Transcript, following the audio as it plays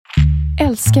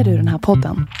Älskar du den här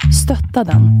podden?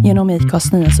 Stötta den genom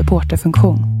IKAs nya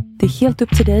supporterfunktion. Det är helt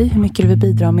upp till dig hur mycket du vill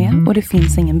bidra med och det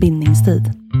finns ingen bindningstid.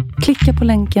 Klicka på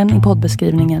länken i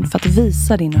poddbeskrivningen för att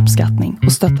visa din uppskattning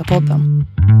och stötta podden.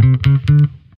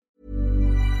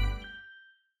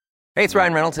 Hey, it's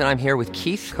Ryan Reynolds and I'm here with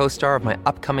Keith, co-star of my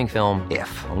upcoming film,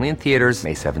 If, only in theaters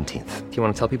May 17th. Do you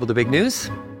want to tell people the big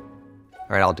news?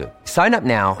 All right, I'll do it. Sign up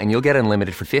now and you'll get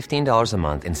unlimited for $15 a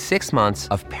month and 6 months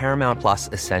of Paramount Plus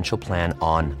Essential Plan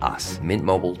on us.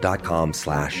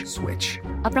 MintMobile.com/switch.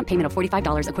 Upfront payment of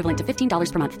 $45 equivalent to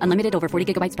 $15 per month. Unlimited over 40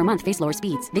 gigabytes per month. Face lower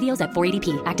speeds. Videos at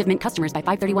 480p. Active Mint customers by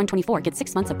 531.24 get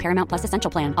 6 months of Paramount Plus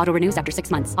Essential Plan. Auto renews after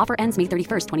 6 months. Offer ends May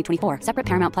 31st, 2024. Separate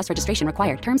Paramount Plus registration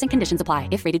required. Terms and conditions apply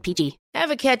if rated PG.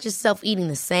 Ever catch yourself eating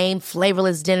the same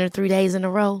flavorless dinner 3 days in a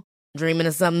row? Dreaming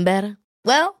of something better?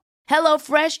 Well,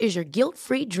 HelloFresh is your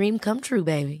guilt-free dream come true,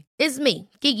 baby. It's me,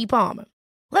 Keke Palmer.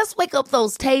 Let's wake up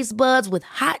those taste buds with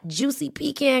hot, juicy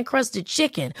pecan-crusted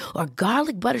chicken or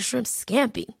garlic butter shrimp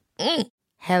scampi.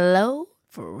 Hello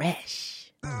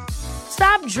Fresh.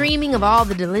 Stop dreaming of all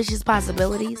the delicious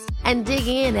possibilities and dig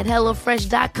in at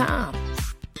HelloFresh.com.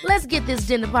 Let's get this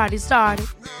dinner party started.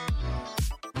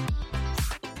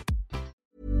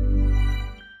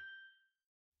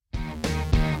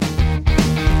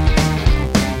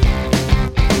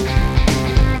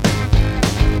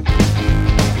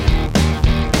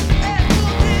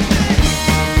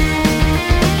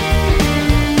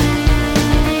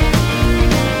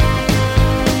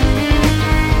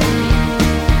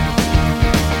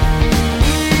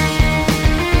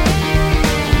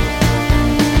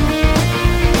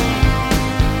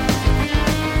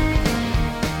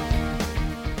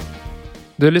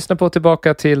 Du lyssnar på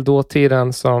Tillbaka till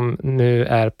dåtiden som nu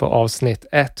är på avsnitt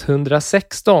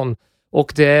 116.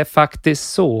 Och det är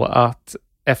faktiskt så att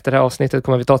efter det här avsnittet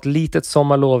kommer vi ta ett litet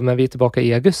sommarlov, men vi är tillbaka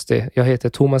i augusti. Jag heter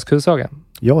Thomas Kusaga.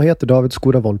 Jag heter David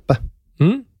Skoda Volpe.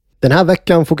 Den här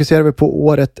veckan fokuserar vi på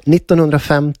året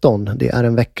 1915. Det är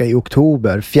en vecka i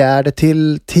oktober, 4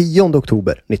 till 10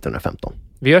 oktober 1915.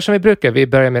 Vi gör som vi brukar, vi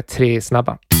börjar med 3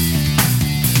 snabba.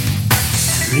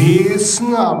 3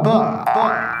 snabba.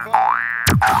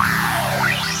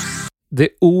 Det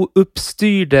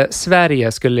ouppstyrde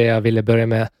Sverige skulle jag vilja börja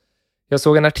med. Jag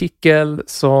såg en artikel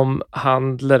som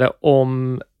handlade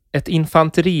om ett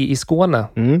infanteri i Skåne.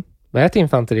 Vad är ett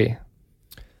infanteri?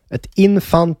 Ett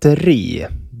infanteri,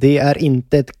 det är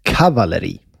inte ett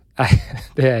kavalleri. Nej,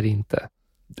 det är det inte.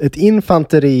 Ett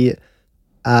infanteri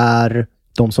är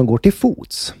de som går till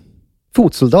fots.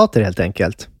 Fotsoldater helt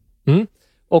enkelt.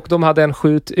 Och de hade en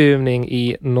skjutövning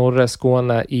i norra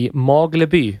Skåne i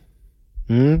Magleby.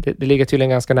 Det ligger tydligen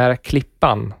ganska nära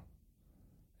Klippan.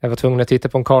 Jag var tvungen att titta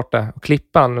på en karta. Och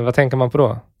Klippan, vad tänker man på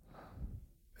då?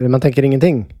 Man tänker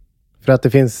ingenting. För att det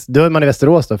finns, då är man i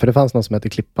Västerås då, för det fanns någon som heter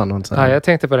Klippan. Och ja, jag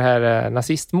tänkte på det här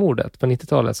nazistmordet på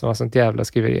 90-talet som var sånt jävla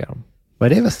skriverier om.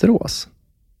 Vad är det i Västerås?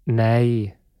 Nej,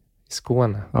 i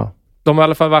Skåne. Ja. De har i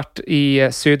alla fall varit i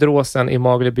Söderåsen i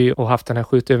Magleby och haft den här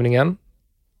skjutövningen.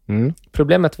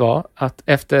 Problemet var att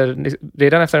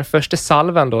redan efter den första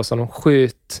salven då som de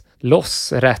sköt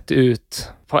loss rätt ut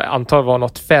på antar var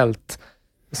något fält,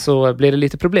 så blev det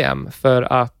lite problem för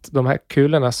att de här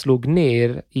kulorna slog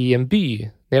ner i en by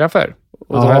nedanför.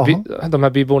 Och de här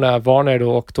byborna varnade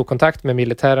då och tog kontakt med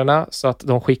militärerna så att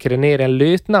de skickade ner en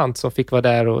löjtnant som fick vara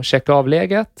där och checka av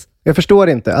läget. Jag förstår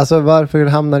inte, alltså varför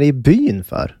hamnar i byn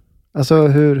för? Alltså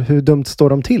hur dumt står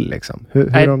de till liksom?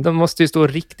 Nej, de måste ju stå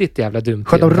riktigt jävla dumt.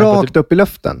 Sköt de rakt upp i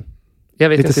luften? Jag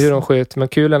vet inte hur de sköt, men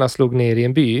kulorna slog ner i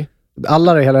en by.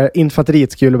 Hela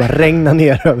infanteriet skulle bara regna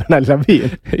ner över den här lilla byn.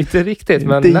 Inte riktigt,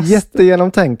 men det är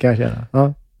jättegenomtänkt kan jag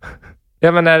känna.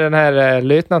 Ja, men när den här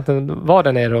löjtnanten var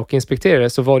där nere och inspekterade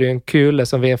så var det ju en kula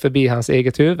som ven förbi hans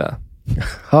eget huvud.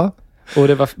 Ja. Och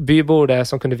det var bybor där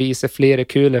som kunde visa flera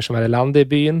kulor som hade landat i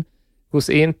byn. Hos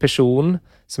en person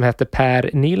som hette Per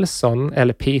Nilsson,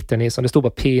 eller Peter Nilsson, det stod bara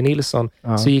P. Nilsson,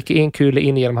 så gick en kula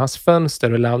in genom hans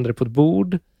fönster och landade på ett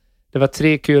bord. Det var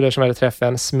 3 kulor som hade träffat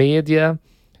en smedja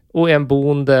och en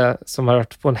bonde som hade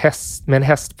varit på med en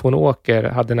häst på en åker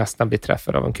hade nästan blivit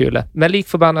träffad av en kula. Men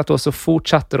likförbannat då så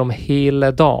fortsatte de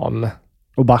hela dagen.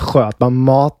 Och bara sköt, man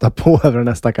matar på över den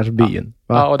här stackars byn.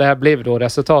 Ja, och det här blev då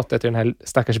resultatet i den här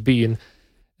stackars byn.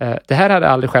 Det här hade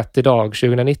aldrig skett idag,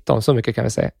 2019, så mycket kan vi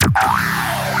säga.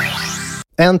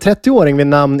 En 30-åring vid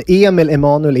namn Emil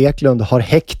Emanuel Eklund har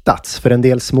häktats för en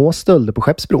del småstölder på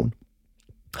Skeppsbron.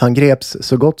 Han greps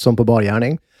så gott som på bar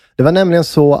gärning. Det var nämligen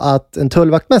så att en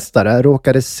tullvaktmästare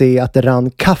råkade se att det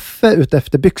rann kaffe ut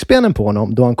efter byxbenen på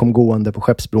honom då han kom gående på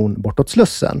Skeppsbron bortåt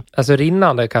Slussen. Alltså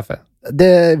rinnande kaffe?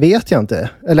 Det vet jag inte.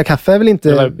 Eller kaffe är väl inte...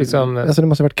 Det var liksom... Alltså det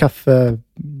måste ha varit kaffe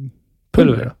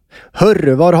Pulver.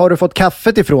 Hörru, var har du fått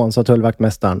kaffet ifrån, sa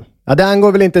tullvaktmästaren. Ja, det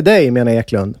angår väl inte dig, menar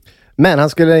Eklund. Men han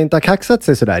skulle inte ha kaxat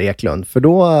sig sådär, Eklund. För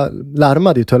då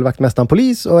larmade ju tullvaktmästaren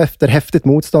polis och efter häftigt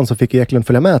motstånd så fick Eklund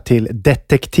följa med till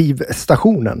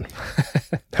detektivstationen.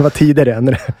 Det var tidigare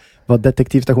när det var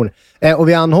detektivstationen. Och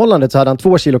vid anhållandet så hade han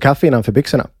 2 kilo kaffe innanför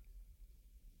byxorna.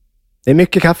 Det är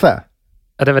mycket kaffe.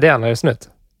 Ja, det var det han hade snutt.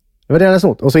 Det var det han hade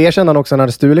snott. Och så erkände han också att han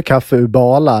hade stulit kaffe ur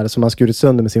balar som han skurit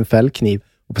sönder med sin fällkniv.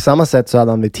 Och på samma sätt så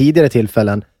hade han vid tidigare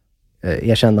tillfällen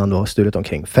erkände han då stulit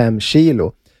omkring 5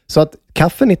 kilo. Så att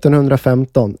kaffe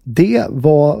 1915, det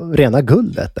var rena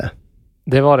guldet det.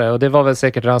 Det var det, och det var väl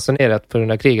säkert ransonerat på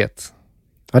grund av kriget.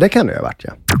 Ja, det kan det ju ha varit,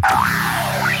 ja.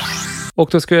 Och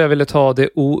då skulle jag vilja ta det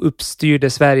ouppstyrde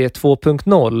Sverige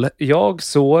 2.0. Jag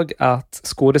såg att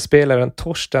skådespelaren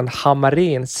Torsten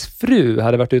Hammarens fru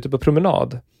hade varit ute på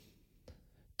promenad.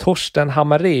 Torsten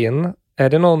Hammarén, är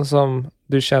det någon som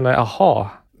du känner,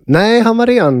 aha? Nej,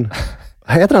 Hammarén.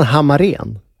 Heter han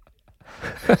Hammarén?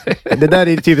 Det där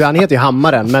är typ, han heter ju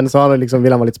Hammaren, men så har liksom,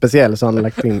 vill han vara lite speciell så han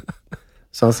lagt in,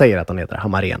 så han säger att han heter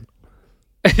Hammarén.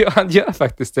 Ja, han gör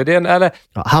faktiskt det. Eller...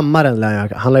 Ja, Hammaren,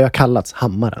 han lär ju ha kallats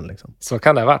Hammaren liksom. Så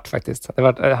kan det ha varit faktiskt.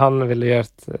 Han ville göra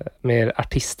ett mer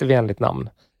artistvänligt namn.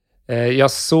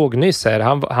 Jag såg nyss här,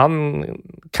 han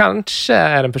kanske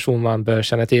är en person man bör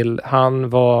känna till. Han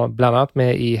var bland annat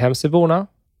med i Hemsöborna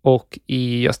och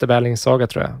i Gösta Berlings saga,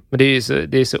 tror jag. Men det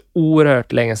är så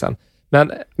oerhört länge sedan.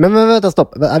 Men vänta,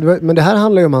 stopp. Men det här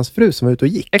handlar ju om hans fru som var ute och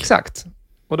gick. Exakt.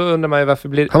 Och då undrar man ju varför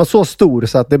blir... Han var så stor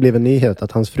så att det blev en nyhet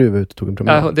att hans fru var ute och tog en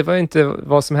promenad. Ja, det var ju inte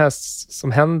vad som helst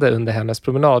som hände under hennes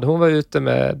promenad. Hon var ute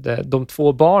med de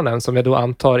 2 barnen som jag då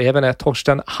antar även är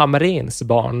Torsten Hammarens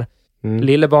barn.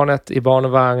 Lille barnet i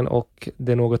barnvagn och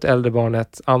det något äldre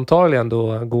barnet antagligen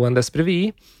då gåendes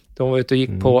bredvid. De var ute och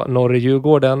gick på norra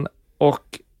Djurgården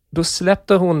och då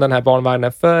släppte hon den här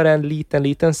barnvagnen för en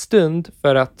liten stund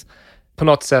för att på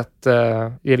något sätt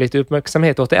ge lite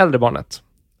uppmärksamhet åt det äldre barnet.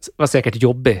 Det var säkert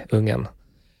jobbig, ungen.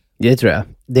 Det tror jag.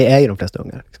 Det är ju de flesta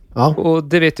ungar. Liksom. Ja. Och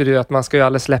det vet ju att man ska ju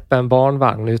aldrig släppa en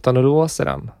barnvagn utan att låsa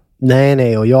den.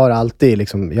 Nej, och jag är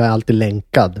alltid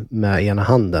länkad med ena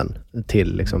handen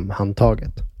till liksom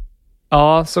handtaget.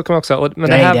 Ja, så kan man också. Men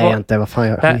nej, det är jag inte. Vad fan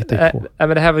jag hittar på. Men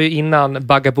det här var ju innan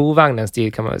Bagabovagnens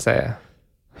tid, kan man väl säga.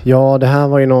 Ja, det här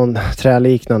var ju någon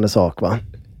träliknande sak, va?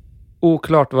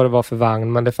 Oklart vad det var för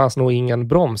vagn, men det fanns nog ingen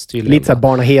broms tydligen. Lite så här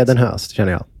Barna Hedenhöst,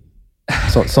 känner jag.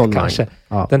 Sån kanske.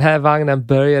 Ja. Den här vagnen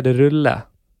började rulla.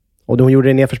 Och de gjorde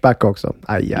det i nedförsbacke också.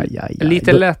 Aj.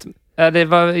 Lite lätt. Det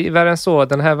var värre än så.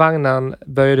 Den här vagnen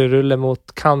började rulla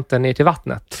mot kanten ner till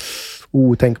vattnet.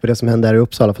 Tänk på det som hände här i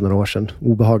Uppsala för några år sedan.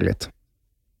 Obehagligt.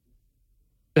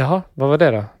 Jaha, vad var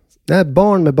det då? Nej,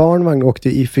 barn med barnvagn åkte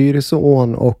i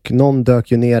Fyrisån och någon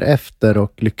dök ju ner efter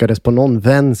och lyckades på någon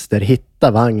vänster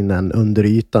hitta vagnen under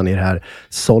ytan i det här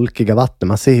solkiga vattnet.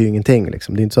 Man ser ju ingenting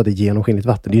liksom. Det är inte så att det är genomskinligt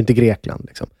vatten. Det är ju inte Grekland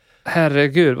liksom.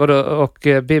 Herregud, vadå? Och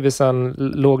bebisen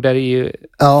låg där i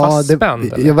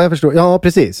fastspänd? Ja, vad jag förstår. Ja,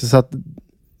 precis. Så att,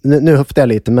 nu höftar jag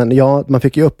lite, men ja, man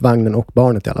fick ju upp vagnen och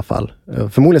barnet i alla fall.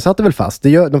 Förmodligen satt det väl fast.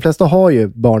 De flesta har ju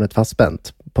barnet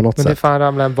fastspänt på något sätt. Men det fan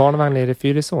ramlade en barnvagn ner i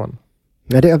Fyrisån.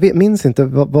 Nej, jag minns inte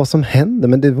vad som hände,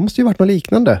 men det måste ju varit något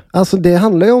liknande. Alltså det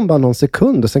handlar ju om bara någon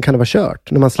sekund och sen kan det vara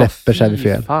kört när man släpper sig vid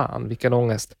fel. Fan, vilken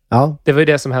ångest. Ja. Det var ju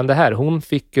det som hände här. Hon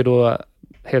fick ju då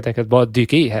helt enkelt bara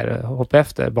dyka i här och hoppa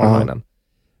efter barnvagnen.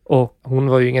 Ja. Och hon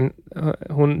var ju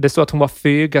det stod att hon var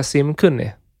föga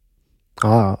simkunnig.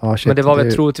 Ja, shit. Men det var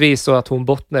väl troligtvis så att hon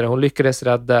bottnade. Hon lyckades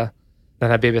rädda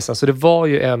den här bebisen. Så det var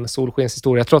ju en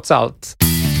solskenshistoria trots allt.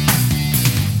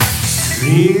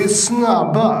 Vi är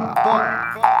snabba.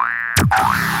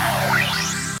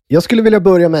 Jag skulle vilja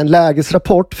börja med en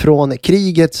lägesrapport från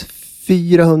krigets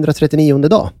 439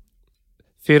 dag.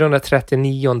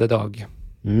 439 dag.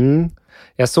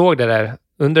 Jag såg det där.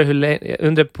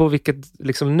 Undrar på vilket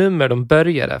liksom nummer de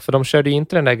började. För de körde ju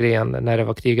inte den där grejen när det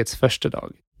var krigets första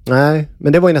dag. Nej,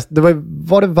 men det var ju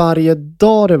var det varje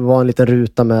dag det var en liten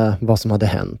ruta med vad som hade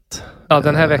hänt? Ja,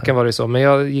 den här veckan var det så. Men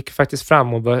jag gick faktiskt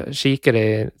fram och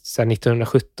kikade sedan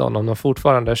 1917 om de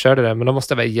fortfarande körde det. Men de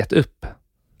måste väl gett upp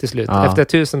till slut. Ja. Efter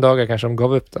 1000 dagar kanske de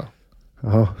gav upp då.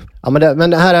 Jaha. Ja,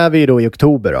 men här är vi då i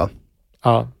oktober då.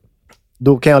 Ja.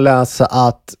 Då kan jag läsa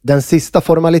att den sista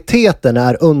formaliteten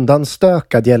är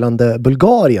undanstökad gällande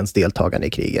Bulgariens deltagande i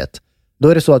kriget. Då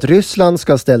är det så att Ryssland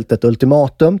ska ha ställt ett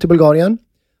ultimatum till Bulgarien.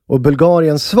 Och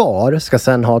Bulgariens svar ska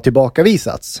sedan ha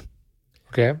tillbakavisats.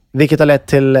 Okay. Vilket har lett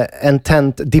till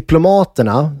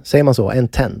Entente-diplomaterna. Säger man så?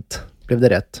 Entente. Blev det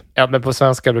rätt? Ja, men på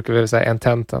svenska brukar vi säga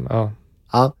Ententen.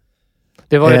 Ja.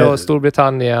 Det var ju då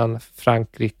Storbritannien,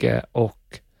 Frankrike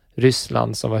och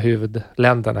Ryssland som var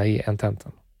huvudländerna i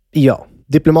Ententen. Ja,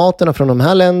 diplomaterna från de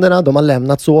här länderna, de har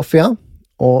lämnat Sofia.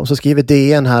 Och så skriver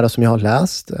DN här som jag har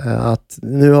läst att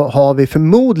nu har vi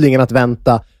förmodligen att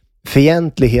vänta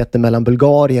fientligheter mellan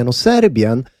Bulgarien och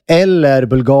Serbien eller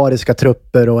bulgariska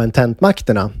trupper och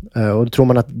ententmakterna. Och då tror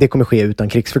man att det kommer ske utan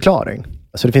krigsförklaring.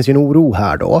 Så det finns ju en oro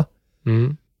här då.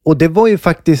 Mm. Och det var ju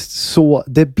faktiskt så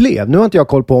det blev. Nu har inte jag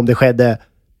koll på om det skedde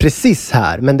precis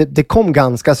här, men det kom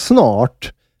ganska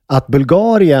snart att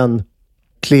Bulgarien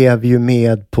klev ju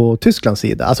med på Tysklands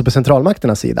sida, alltså på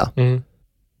centralmakternas sida. Mm.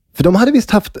 För de hade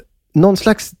visst haft någon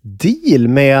slags deal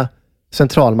med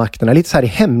centralmakterna, lite så här i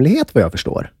hemlighet vad jag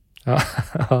förstår. Ja,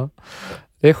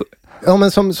 det är Ja,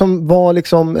 men som var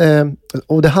liksom...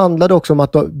 och det handlade också om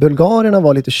att bulgarerna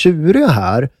var lite tjuriga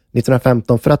här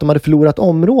 1915 för att de hade förlorat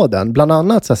områden. Bland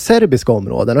annat så här, serbiska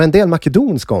områden och en del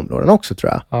makedonska områden också,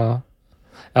 tror jag.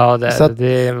 Ja,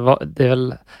 det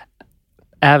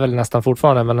är väl nästan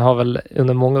fortfarande, men har väl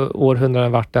under många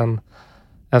århundraden varit en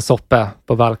soppa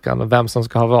på Balkan och vem som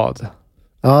ska ha vad.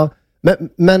 Ja,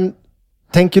 men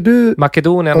tänker du...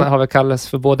 Makedonien har väl kallats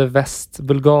för både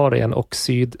Västbulgarien och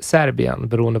Sydserbien,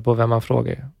 beroende på vem man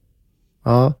frågar.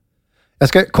 Ja. Jag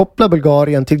ska koppla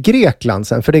Bulgarien till Grekland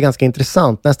sen, för det är ganska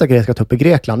intressant. Nästa grej jag ska ta upp är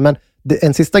Grekland. Men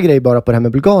en sista grej bara på det här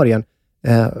med Bulgarien.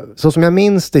 Så som jag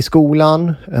minns det i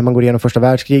skolan, man går igenom första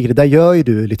världskriget, där gör ju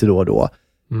du lite då och då.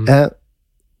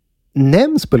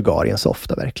 Nämns Bulgarien så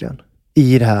ofta verkligen?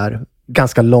 I det här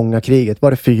ganska långa kriget.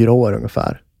 Var det 4 år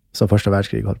ungefär som första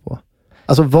världskriget höll på?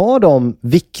 Alltså var de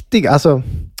viktiga? Alltså,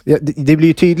 det blir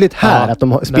ju tydligt här att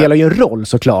de spelar ju en roll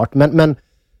såklart. Men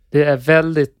det är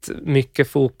väldigt mycket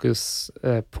fokus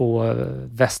på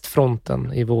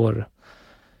västfronten i vår...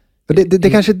 Det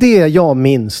kanske är det jag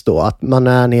minns då. Att man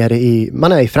är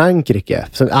i Frankrike.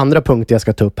 Så andra punkter jag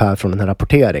ska ta upp här från den här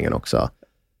rapporteringen också.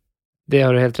 Det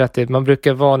har du helt rätt i. Man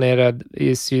brukar vara nere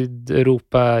i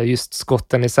Sydeuropa, just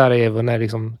skotten i Sarajevo, när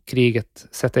liksom kriget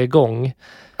sätter igång.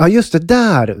 Ja, just det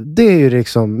där. Det är ju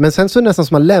liksom... Men sen så är det nästan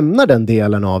som man lämnar den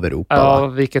delen av Europa. Ja,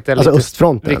 vilket är alltså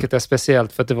östfronten. Vilket är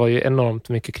speciellt, för att det var ju enormt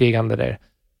mycket krigande där.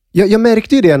 Jag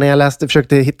märkte ju det när jag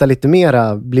försökte hitta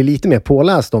bli lite mer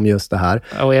påläst om just det här.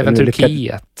 Och även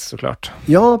Turkiet, såklart.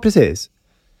 Ja, precis.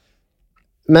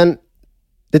 Men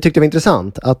det tyckte jag var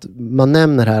intressant att man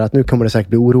nämner här att nu kommer det säkert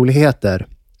bli oroligheter.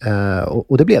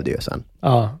 Och det blev det ju sen.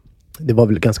 Ja. Det var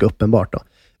väl ganska uppenbart då.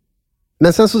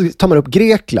 Men sen så tar man upp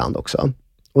Grekland också.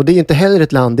 Och det är ju inte heller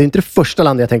ett land, det är inte det första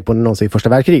landet jag tänker på när någon säger första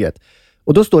världskriget.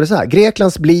 Och då står det så här: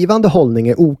 Greklands blivande hållning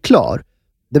är oklar.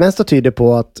 Det mesta tyder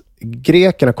på att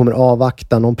grekerna kommer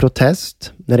avvakta någon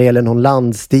protest när det gäller någon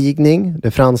landstigning. Det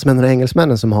är fransmännen och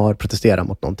engelsmännen som har protesterat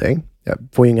mot någonting. Jag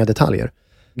får ju inga detaljer.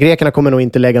 Grekerna kommer nog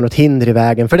inte lägga något hinder i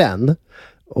vägen för den.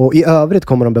 Och i övrigt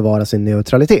kommer de bevara sin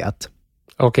neutralitet.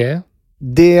 Okej.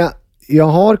 Det jag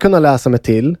har kunnat läsa mig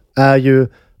till är ju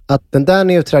att den där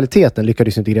neutraliteten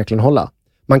lyckades inte Grekland hålla.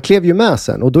 Man klev ju med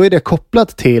sen och då är det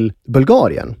kopplat till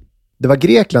Bulgarien. Det var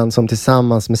Grekland som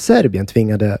tillsammans med Serbien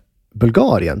tvingade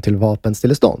Bulgarien till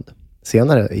vapenstillestånd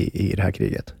senare i det här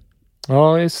kriget.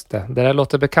 Ja, just det. Det där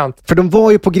låter bekant. För de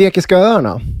var ju på grekiska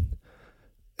öarna.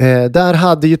 Där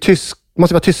hade ju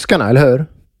måste vara tyskarna, eller hur?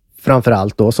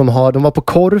 Framförallt då. De var på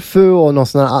Korfu och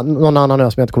någon annan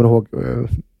ö som jag inte kommer ihåg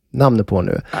namnet på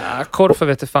nu. Korfu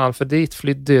vet jag fan, för dit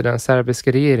flydde ju den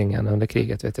serbiska regeringen under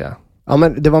kriget, vet jag. Ja,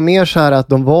 men det var mer så här att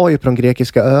de var ju på de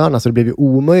grekiska öarna, så det blev ju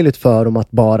omöjligt för dem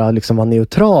att bara liksom vara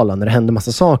neutrala när det hände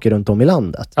massa saker runt om i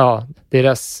landet. Ja,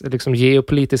 deras liksom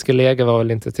geopolitiska läge var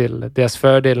väl inte till deras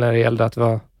fördel när det gällde att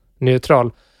vara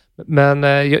neutral. Men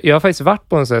jag har faktiskt varit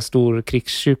på en så här stor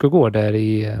krigskyrkogård där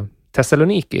i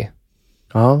Thessaloniki.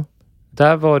 Ja.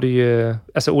 Där var det ju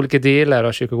alltså olika delar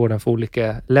av kyrkogården för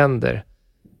olika länder.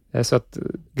 Så att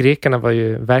grekerna var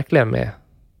ju verkligen med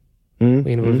och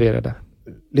involverade.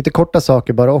 Lite korta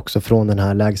saker bara också från den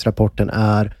här lägesrapporten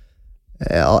är...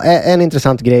 en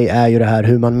intressant grej är ju det här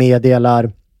hur man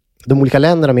meddelar... De olika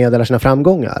länderna meddelar sina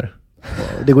framgångar.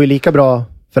 Det går ju lika bra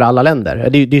för alla länder.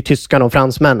 Det är ju tyskarna och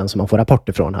fransmännen som man får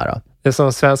rapporter från här. Då. Det är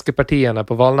som svenska partierna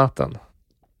på valnatten.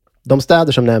 De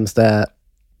städer som nämns är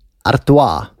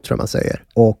Artois, tror man säger.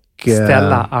 Och,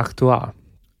 Stella Artois.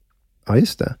 Ja,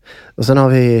 just det. Och sen har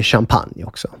vi Champagne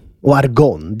också. Och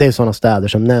Argonne, det är sådana städer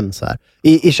som nämns här.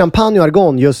 I Champagne och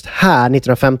Argonne just här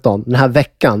 1915, den här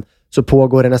veckan, så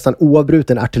pågår det nästan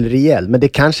oavbruten artillerield. Men det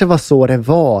kanske var så det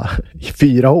var i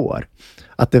 4 år.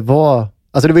 Att det var...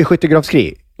 Alltså det var ju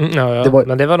skyttegravskrig. Ja.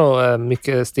 Men det var nog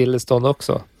mycket stillestånd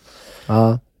också.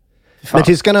 Ja. Fan. Men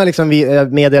tyskarna liksom,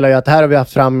 meddelar ju att här har vi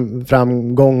haft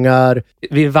framgångar.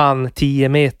 Vi vann 10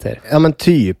 meter. Ja, men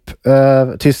typ.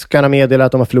 Tyskarna meddelar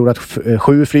att de har förlorat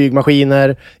 7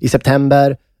 flygmaskiner i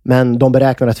september. Men de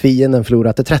beräknar att fienden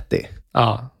förlorat till 30.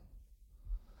 Ja.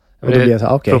 Och då blir jag så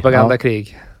här, okej,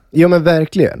 propagandakrig. Ja. Jo, men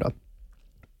verkligen då.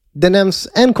 Det nämns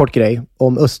en kort grej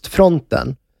om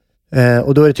östfronten.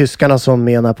 Och då är det tyskarna som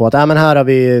menar på att men här har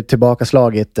vi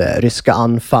tillbakaslagit ryska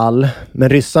anfall. Men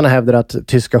ryssarna hävdar att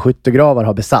tyska skyttegravar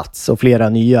har besatts och flera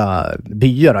nya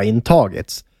byar har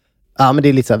intagits. Ja, men det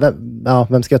är lite så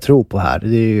här, vem ska jag tro på här?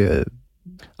 Det är ju...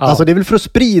 Alltså det är väl för att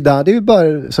sprida, det är ju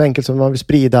bara så enkelt som man vill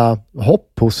sprida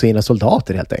hopp hos sina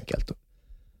soldater helt enkelt.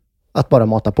 Att bara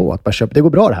mata på, att bara köpa, det går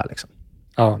bra det här liksom.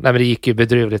 Ja, nej, men det gick ju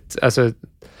bedrövligt. Alltså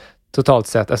totalt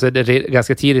sett, alltså det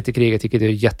ganska tidigt i kriget tycker jag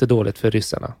det är jättedåligt för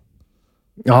ryssarna.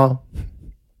 Ja.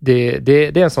 Det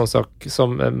är en sån sak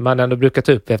som man ändå brukar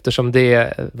ta upp eftersom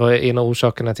det var en av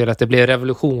orsakerna till att det blev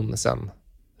revolution sen.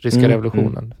 Ryska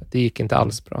revolutionen. Det gick inte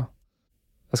alls bra.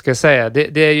 Vad ska jag säga?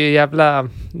 Det är ju jävla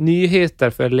nyheter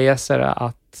för läsare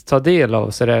att ta del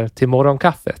av så där till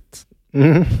morgonkaffet.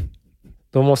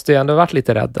 De måste ju ändå varit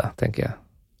lite rädda, tänker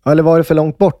jag. Eller var det för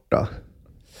långt bort då?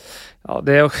 Ja,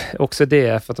 det är också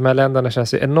det. För att de här länderna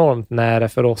känns ju enormt nära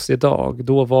för oss idag.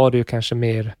 Då var det ju kanske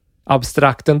mer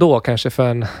abstrakt ändå, kanske för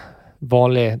en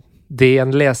vanlig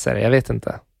DN-läsare. Jag vet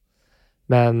inte.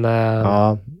 Men...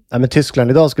 Ja, men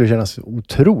Tyskland idag skulle kännas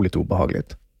otroligt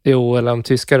obehagligt. Jo, eller om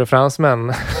tyskar och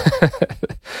fransmän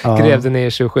grävde ner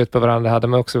sig och sköt på varandra hade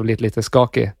man också blivit lite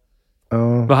skakig.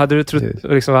 Vad hade du trott,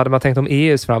 liksom, vad hade man tänkt om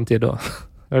EUs framtid då?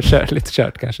 Lite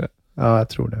kört kanske. Ja, jag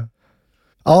tror det.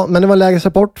 Ja, men det var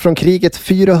lägesrapport från kriget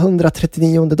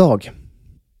 439 dag.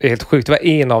 Det är helt sjukt, det var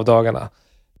en av dagarna.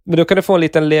 Men då kan du få en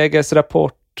liten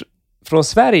lägesrapport från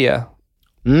Sverige.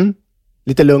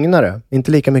 Lite lugnare,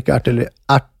 inte lika mycket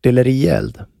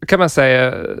artillerield. Kan man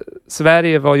säga,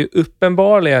 Sverige var ju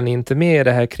uppenbarligen inte med i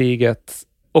det här kriget.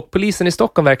 Och polisen i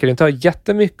Stockholm verkar inte ha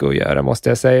jättemycket att göra, måste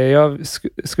jag säga. Jag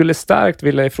skulle starkt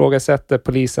vilja ifrågasätta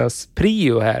polisens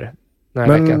prio här.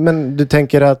 Men du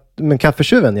tänker att,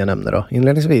 kaffetjuven jag nämnde då,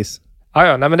 inledningsvis.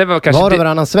 Nej, men det var kanske... Var och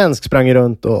varannan svensk sprang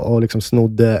runt och liksom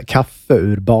snodde kaffe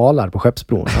ur balar på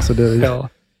Skeppsbron. Alltså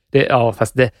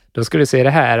då skulle du se det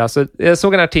här. Alltså, jag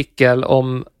såg en artikel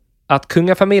om att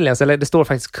kungafamiljens, eller det står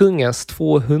faktiskt kungens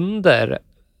 2 hundar,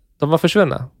 de var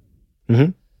försvunna.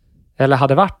 Eller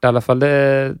hade varit i alla fall.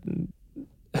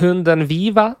 Hunden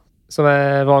Viva, som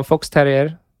var en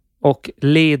foxterrier, och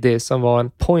Lady, som var en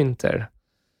pointer.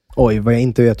 Oj, vad jag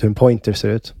inte vet hur en pointer ser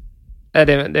ut. Det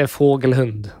är en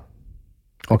fågelhund.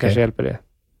 Kanske hjälper det.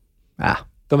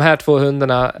 De här 2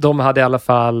 hundarna, de hade i alla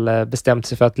fall bestämt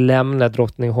sig för att lämna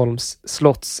Drottningholms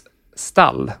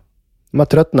slottsstall. De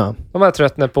har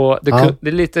tröttnat på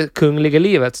det lite kungliga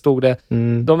livet, stod det.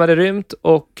 De hade rymt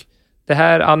och det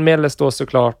här anmäldes då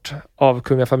såklart av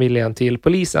kungafamiljen till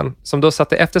polisen, som då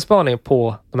satte efterspaning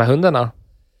på de här hundarna.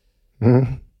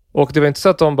 Och det var inte så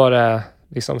att de bara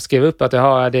liksom skrev upp att det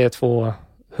är 2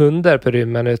 hundar på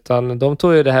rymmen, utan de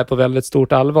tog ju det här på väldigt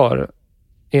stort allvar.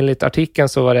 Enligt artikeln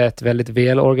så var det ett väldigt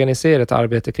välorganiserat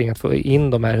arbete kring att få in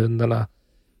de här hundarna.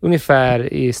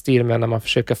 Ungefär i stil med när man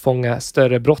försöker fånga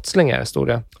större brottslingar, stod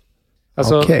det.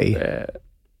 Alltså,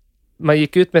 man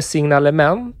gick ut med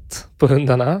signalement på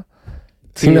hundarna.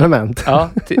 Signalement?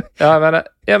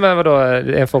 Men vadå?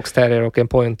 En foxterrier och en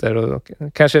pointer och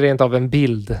kanske rent av en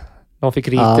bild. De fick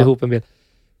rita ihop en bild.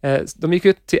 De gick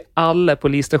ut till alla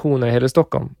polisstationer i hela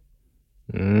Stockholm.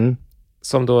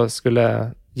 Som då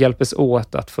skulle hjälpas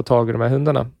åt att få tag i de här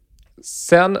hundarna.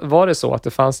 Sen var det så att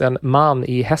det fanns en man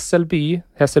i Hässelby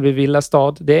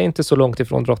villastad. Det är inte så långt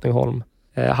ifrån Drottningholm.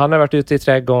 Han har varit ute i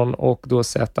trädgården och då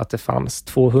sett att det fanns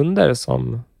 2 hundar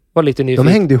som var lite nyfikna.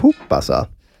 De hängde ihop alltså?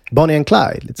 Bonnie and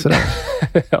Clyde, lite sådär.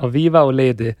 Ja, Viva och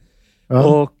Lady.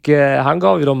 Och han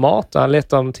gav ju dem mat och han lät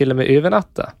dem till och med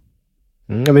övernatta.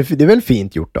 Men det är väl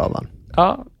fint gjort av han?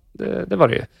 Ja, det var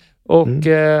det ju. Och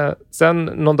sen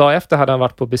någon dag efter hade han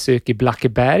varit på besök i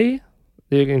Blackeberg.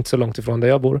 Det är ju inte så långt ifrån där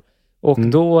jag bor. Och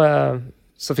då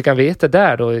så fick han veta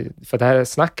där då, för det här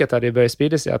snacket hade börjat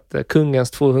sprida sig, att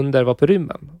kungens 2 hundar var på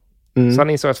rymmen. Så han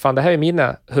insåg att det här är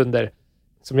mina hundar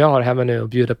som jag har hemma nu och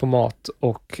bjuder på mat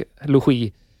och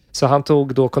logi. Så han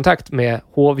tog då kontakt med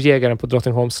hovjägaren på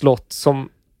Drottningholms slott som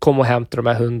kom och hämtade de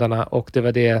här hundarna, och det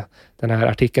var det den här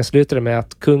artikeln slutade med,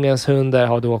 att kungens hundar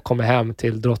har då kommit hem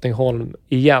till Drottningholm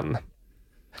igen.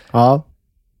 Ja.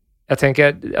 Jag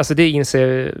tänker, alltså det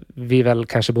inser vi väl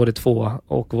kanske både två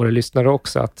och våra lyssnare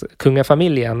också, att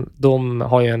kungafamiljen, de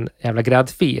har ju en jävla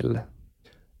gräddfil.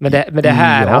 Men det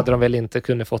här hade de väl inte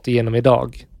kunnat fått igenom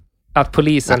idag. Att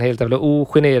polisen helt jävla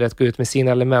ogenerat går ut med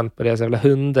sina element på deras jävla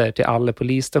hundar till alla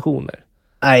polisstationer.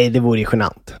 Nej, det vore ju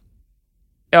genant.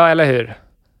 Ja, eller hur?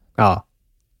 Ja.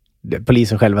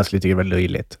 Polisen själva skulle tycka det var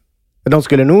löjligt. Men de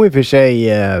skulle nog i och för sig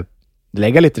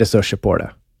lägga lite resurser på det.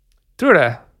 Tror du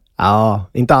det? Ja,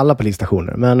 inte alla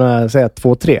polisstationer. Men säg att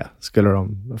 2-3 skulle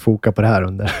de foka på det här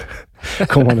under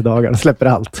kommande dagar. De släpper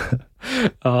allt.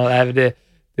 Ja,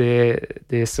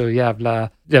 det är så jävla...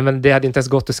 Ja, men det hade inte ens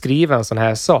gått att skriva en sån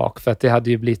här sak. För att det hade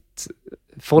ju blivit...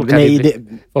 Folk hade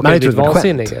blivit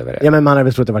vansinniga över det. Ja, men man hade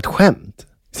väl trott att det var ett skämt.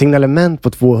 Signalement på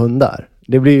 2 hundar.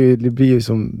 Det blir ju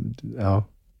som... Ja.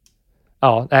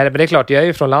 Ja, nej, men det är klart. Jag är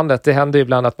ju från landet. Det hände ju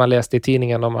ibland att man läste i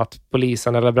tidningen om att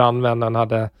polisen eller brandmännen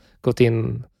hade gått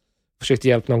in och försökt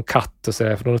hjälpa någon katt och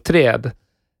sådär från något träd.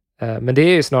 Men det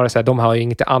är ju snarare så här, de har ju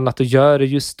inget annat att göra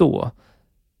just då.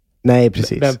 Nej,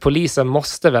 precis. Men polisen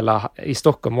i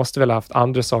Stockholm måste väl ha haft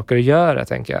andra saker att göra,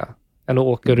 tänker jag. Än att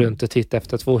åka runt och titta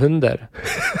efter 2 hundar.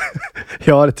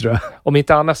 Ja, det tror jag. Om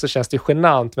inte annars så känns det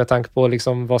genant med tanke på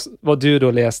liksom vad du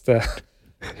då läste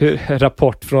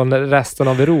rapport från resten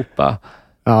av Europa.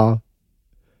 Ja.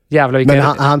 Jävlar, men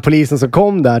han polisen som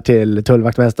kom där till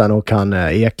tullvaktmästaren och han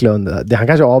Eklund, han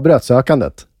kanske avbröt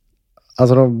sökandet.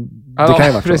 Alltså det kan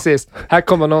ju vara precis. Här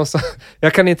kommer någon som...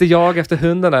 Jag kan inte jaga efter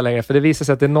hundarna längre för det visar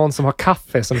sig att det är någon som har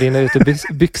kaffe som rinner ut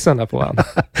ur byxorna på han.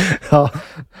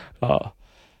 Ja.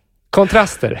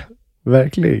 Kontraster.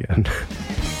 Verkligen.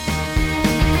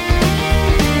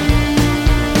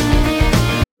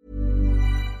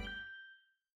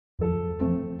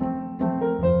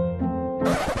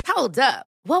 Hold up.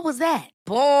 What was that?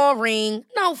 Boring.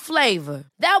 No flavor.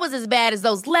 That was as bad as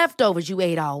those leftovers you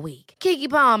ate all week. Keke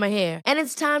Palmer here. And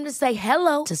it's time to say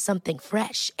hello to something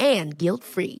fresh and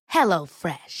guilt-free. Hello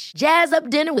Fresh. Jazz up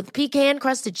dinner with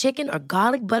pecan-crusted chicken or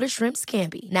garlic butter shrimp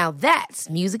scampi. Now that's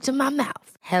music to my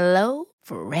mouth. Hello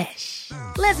Fresh.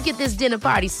 Let's get this dinner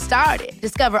party started.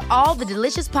 Discover all the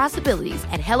delicious possibilities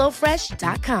at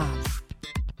HelloFresh.com.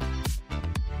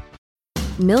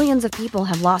 Millions of people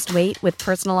have lost weight with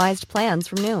personalized plans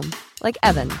from Noom. Like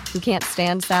Evan, who can't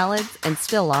stand salads and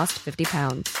still lost 50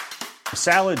 pounds.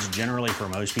 Salads generally for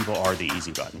most people are the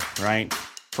easy button, right?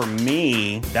 For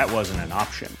me, that wasn't an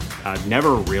option. I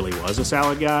never really was a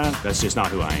salad guy. That's just not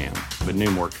who I am. But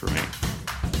Noom worked for me.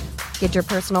 Get your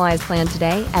personalized plan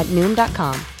today at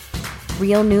Noom.com.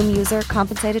 Real Noom user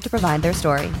compensated to provide their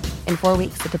story. In 4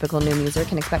 weeks, the typical Noom user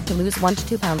can expect to lose 1 to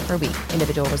 2 pounds per week.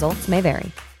 Individual results may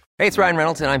vary. Hey, it's Ryan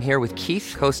Reynolds, and I'm here with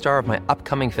Keith, co-star of my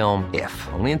upcoming film, If,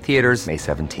 only in theaters May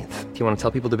 17th. Do you want to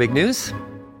tell people the big news?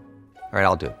 All right,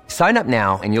 I'll do it. Sign up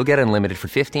now and you'll get unlimited for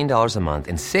 $15 a month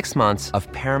and 6 months of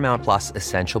Paramount Plus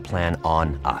Essential Plan on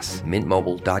us.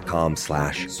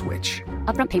 MintMobile.com/switch.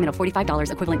 Upfront payment of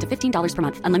 $45 equivalent to $15 per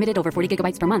month. Unlimited over 40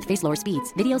 gigabytes per month. Face lower speeds.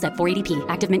 Videos at 480p.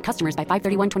 Active Mint customers by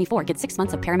 531.24 get 6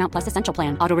 months of Paramount Plus Essential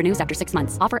Plan. Auto renews after 6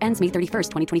 months. Offer ends May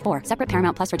 31st, 2024. Separate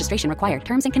Paramount Plus registration required.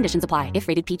 Terms and conditions apply if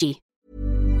rated PG.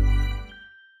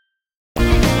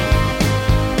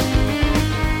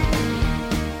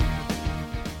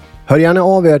 Hör gärna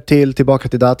av er till tillbaka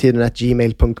till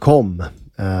datiden@gmail.com.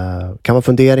 Kan vara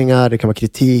funderingar, det kan vara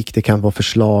kritik, det kan vara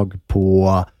förslag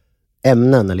på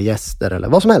ämnen eller gäster eller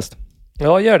vad som helst.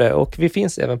 Ja, gör det. Och vi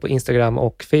finns även på Instagram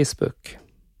och Facebook.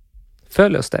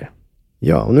 Följ oss där.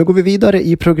 Ja, och nu går vi vidare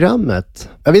i programmet.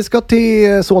 Ja, vi ska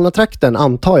till Solna-trakten,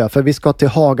 antar jag, för vi ska till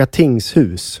Haga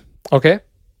tingshus. Okej.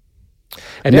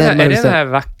 Är det den här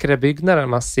vackra byggnaden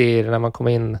man ser när man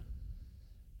kommer in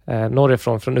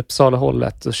norrifrån, från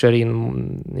Uppsala-hållet och kör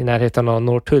in i närheten av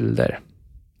Norrtull där?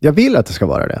 Jag vill att det ska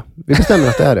vara det. Vi bestämmer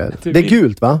att det är det. Det är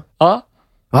gult, va? Ja.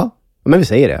 Ja, men vi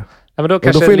säger det. Ja, men då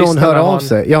kanske får ju någon höra av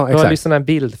sig. Ja, exakt. Då har lyssnarna en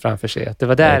bild framför sig. Att det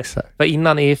var där, var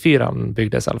innan E4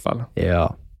 byggdes i alla fall.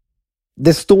 Ja.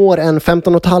 Det står en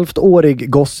 15,5-årig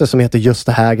gosse som heter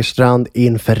Gösta Hägerstrand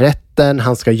inför rätten.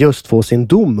 Han ska just få sin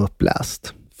dom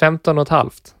uppläst.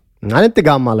 15,5? Han är inte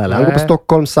gammal eller. Han går på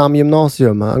Stockholms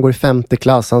samgymnasium. Han går i 5:e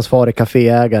klass. Hans far är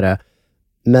kaféägare.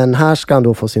 Men här ska han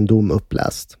då få sin dom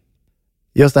uppläst.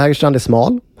 Gösta Hägerstrand är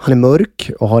smal. Han är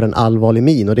mörk och har en allvarlig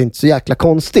min. Och det är inte så jäkla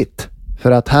konstigt.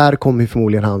 För att här kommer ju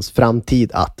förmodligen hans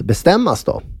framtid att bestämmas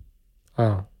då.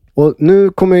 Ja. Och nu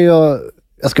kommer jag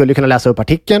skulle kunna läsa upp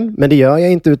artikeln, men det gör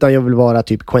jag inte, utan jag vill vara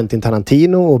typ Quentin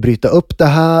Tarantino och bryta upp det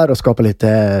här och skapa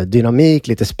lite dynamik,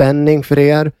 lite spänning för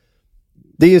er.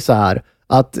 Det är ju så här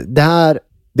att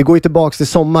det går ju tillbaka till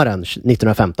sommaren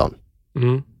 1915.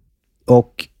 Mm.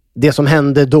 Och det som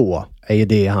hände då är ju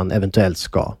det han eventuellt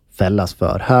ska fällas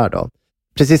för här då.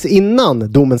 Precis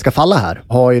innan domen ska falla här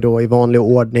har ju då i vanlig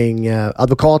ordning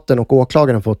advokaten och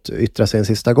åklagaren fått yttra sig en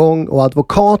sista gång. Och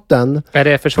advokaten... Är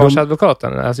det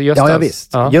försvarsadvokaten? Alltså Göstas? Ja, visst.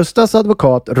 Ja. Göstas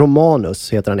advokat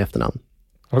Romanus heter han i efternamn.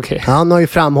 Okay. Han har ju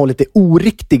framhållit det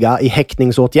oriktiga i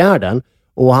häktningsåtgärden.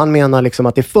 Och han menar liksom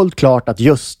att det är fullt klart att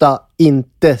Gösta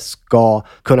inte ska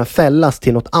kunna fällas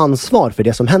till något ansvar för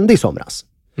det som hände i somras.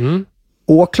 Mm.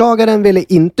 Åklagaren ville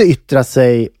inte yttra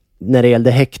sig när det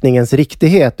gällde häktningens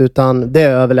riktighet, utan det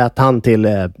överlät han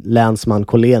till länsman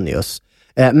Kollenius.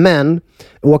 Men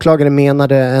åklagaren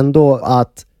menade ändå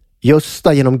att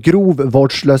Gösta genom grov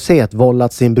vårdslöshet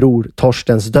vållat sin bror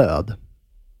Torstens död.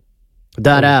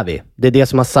 Där är vi. Det är det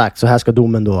som har sagt. Så här ska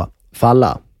domen då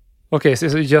falla. Okej,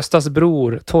 så Göstas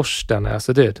bror Torsten är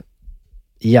alltså död?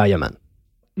 Jajamän.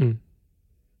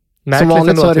 Märkligt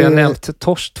ändå att vi har nämnt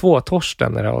två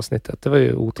Torsten i det här avsnittet. Det var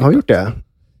ju otippat. Har vi gjort det?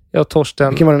 Ja, Torsten.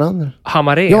 Vilken var den andra?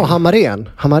 Hammarén. Ja,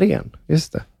 Hammarén.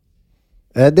 Just det.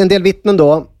 Det är en del vittnen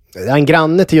då. En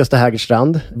granne till Gösta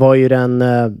Hägerstrand var ju den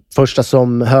första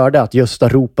som hörde att Gösta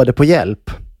ropade på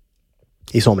hjälp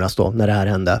i somras då, när det här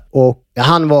hände. Och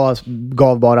han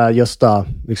gav bara Gösta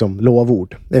liksom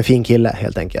lovord. Det är en fin kille,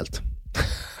 helt enkelt.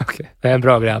 Okej, det är en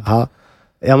bra grabb.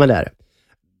 Ja, men det är det.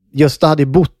 Gösta hade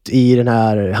bott i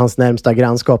hans närmsta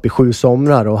grannskap i 7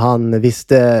 somrar och han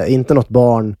visste inte något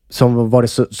barn som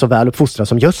var så väl uppfostrad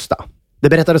som Gösta. Det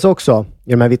berättades också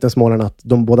i de här vittnesmålen att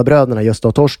de båda bröderna, Gösta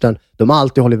och Torsten, de har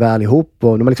alltid hållit väl ihop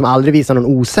och de har liksom aldrig visat någon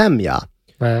osämja.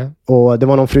 Nej. Och det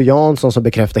var någon fru Jansson som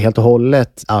bekräftade helt och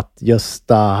hållet att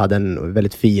Gösta hade en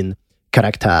väldigt fin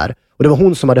karaktär. Och det var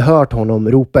hon som hade hört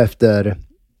honom ropa efter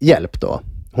hjälp då.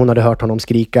 Hon hade hört honom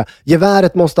skrika,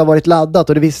 geväret måste ha varit laddat,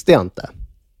 och det visste jag inte.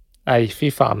 Nej,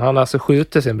 fy fan. Han har alltså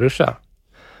skjutit sin brorsa.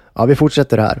 Ja, vi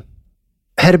fortsätter här.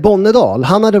 Herr Bonnedal,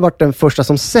 han hade varit den första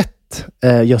som sett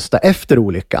Gösta efter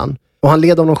olyckan. Och han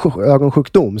led av någon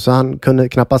ögonsjukdom så han kunde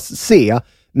knappast se.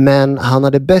 Men han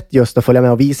hade bett Gösta följa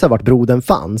med och visa vart brodern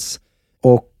fanns.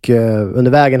 Och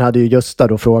under vägen hade ju Gösta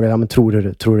då frågat, men tror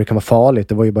du det kan vara farligt?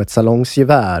 Det var ju bara ett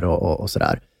salongsgevär och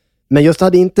sådär. Men Gösta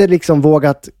hade inte liksom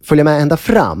vågat följa med ända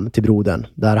fram till brodern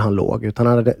där han låg. Utan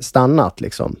han hade stannat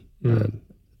liksom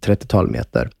 30-tal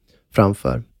meter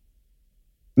framför.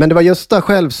 Men det var Gösta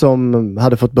själv som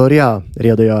hade fått börja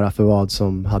redogöra för vad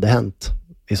som hade hänt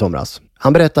i somras.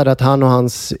 Han berättade att han och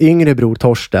hans yngre bror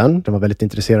Torsten, de var väldigt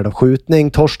intresserade av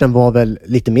skjutning. Torsten var väl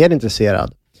lite mer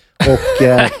intresserad. Och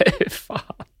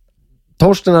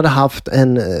Torsten hade haft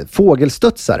en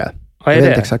fågelstudsare. Vad är jag vet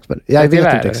det? Inte exakt vad det. Jag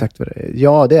vet inte exakt vad det är.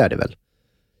 Ja, det är det väl.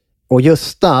 Och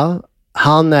Gösta,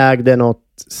 han ägde något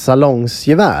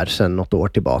salongsgevär sedan något år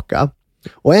tillbaka.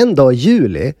 Och en dag i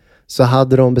juli så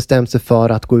hade de bestämt sig för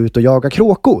att gå ut och jaga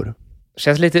kråkor.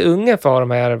 Känns lite unga för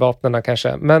de här vapnena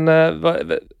kanske. Men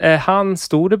är han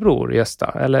storebror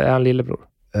Gösta? Eller är han lillebror?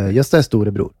 Gösta är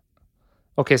storebror.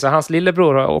 Okej, så hans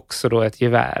lillebror har också då ett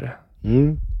gevär.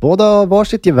 Båda har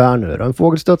varsitt gevär nu. En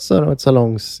fågelstudsare och ett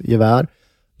salongsgevär.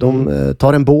 De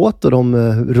tar en båt och de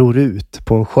ror ut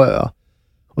på en sjö.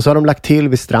 Och så har de lagt till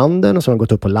vid stranden och så har de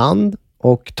gått upp på land.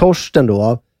 Och Torsten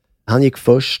då, han gick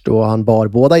först och han bar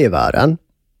båda gevären.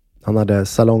 Han hade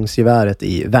salongsgeväret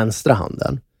i vänstra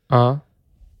handen.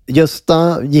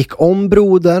 Gösta gick om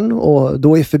brodern och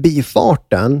då i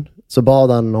förbifarten så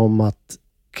bad han om att,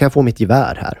 kan jag få mitt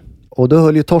gevär här? Och då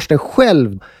höll ju Torsten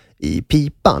själv i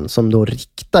pipan som då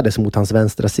riktades mot hans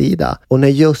vänstra sida. Och när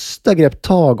Gösta grep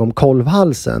tag om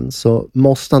kolvhalsen så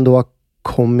måste han då ha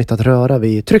kommit att röra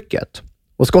vid trycket.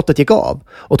 Och skottet gick av.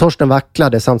 Och Torsten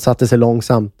vacklade samt satte sig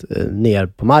långsamt ner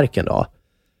på marken då.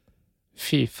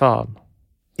 Fy fan.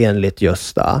 Enligt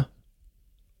Gösta.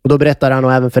 Och då berättar han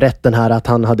och även för rätten här att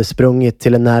han hade sprungit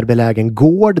till en närbelägen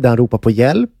gård där han ropade på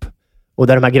hjälp. Och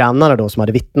där de här grannarna då som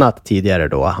hade vittnat tidigare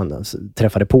då, han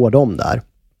träffade på dem där.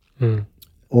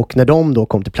 Och när de då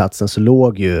kom till platsen så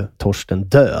låg ju Torsten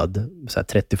död så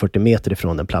här 30-40 meter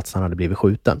ifrån den plats han hade blivit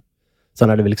skjuten. Så han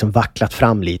hade väl liksom vacklat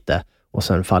fram lite och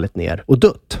sen fallit ner och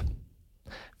dött.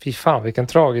 Fy fan, vilken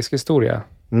tragisk historia.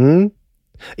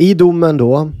 I domen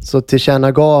då så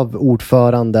tillkännagav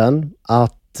ordföranden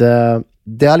att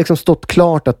det har liksom stått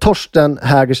klart att Torsten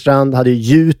Hägerstrand hade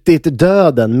gjutit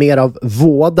döden mer av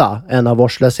våda än av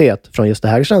vårdslöshet från Gösta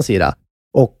Hägerstrands sida.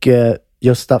 Och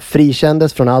Gösta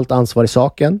frikändes från allt ansvar i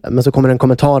saken. Men så kommer en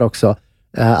kommentar också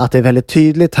att det är väldigt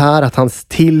tydligt här att hans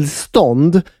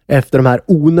tillstånd efter de här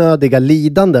onödiga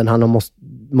lidanden han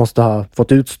måste ha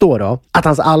fått utstå då, att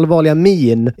hans allvarliga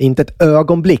min inte ett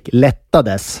ögonblick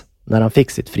lättades när han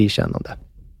fick sitt frikännande.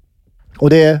 Och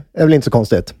det är väl inte så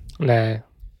konstigt. Nej.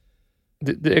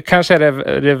 Det kanske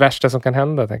är det värsta som kan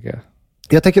hända, tänker jag.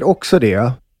 Jag tänker också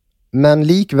det. Men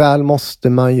likväl måste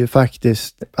man ju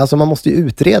faktiskt, alltså man måste ju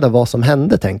utreda vad som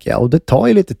hände, tänker jag. Och det tar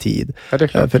ju lite tid. Ja, det är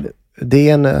klart. För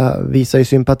DN visar ju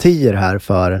sympatier här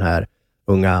för den här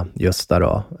unga Gösta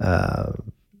då.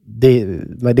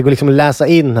 Det går liksom att läsa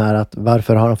in här att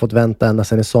varför har han fått vänta ända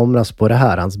sedan i somras på det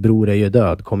här? Hans bror är ju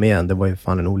död, kom igen, det var ju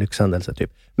fan en olyckshändelse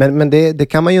typ. Men det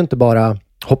kan man ju inte bara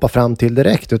hoppa fram till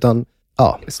direkt, utan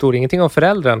ja. Det står ingenting om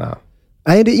föräldrarna.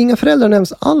 Nej, inga föräldrar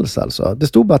nämns alls alltså. Det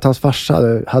stod bara att hans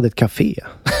farsa hade ett café.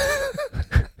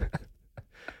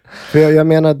 För jag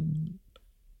menar,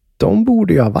 de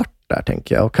borde ju ha varit där,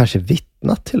 tänker jag. Och kanske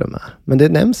vittnat till och med. Men det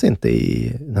nämns inte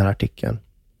i den här artikeln.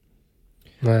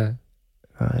 Nej.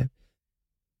 Nej.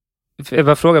 Jag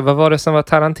bara frågar, vad var det som var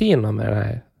Tarantino med det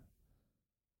här?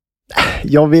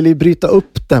 Jag vill ju bryta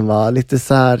upp den, va? Lite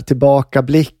så här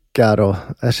tillbakablickar. Och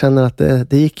jag känner att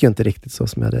det gick ju inte riktigt så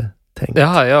som jag hade tänkt.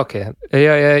 Jaha, ja, okej.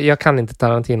 Jag kan inte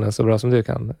Tarantino så bra som du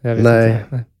kan. Jag vet Nej. inte.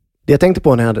 Nej. Det jag tänkte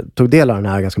på när jag tog del av den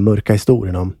här ganska mörka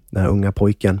historien om den här unga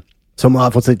pojken som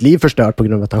har fått sitt liv förstört på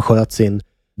grund av att han sköt sin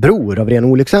bror av ren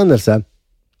olyckshändelse.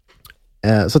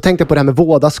 Så tänkte jag på det här med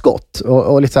vådaskott.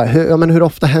 Och lite så här, hur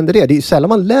ofta händer det? Det är ju sällan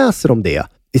man läser om det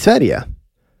i Sverige.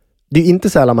 Det är inte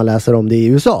sällan man läser om det i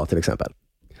USA till exempel.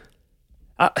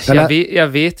 Jag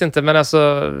vet inte, men alltså...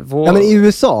 Ja, men i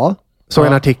USA såg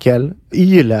en artikel.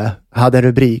 Yle hade en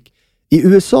rubrik. I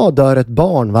USA dör ett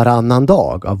barn varannan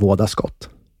dag av vådaskott.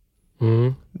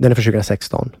 Mm. Den är för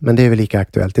 2016, men det är väl lika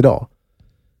aktuellt idag.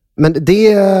 Men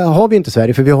det har vi inte i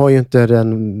Sverige, för vi har ju inte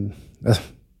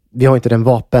den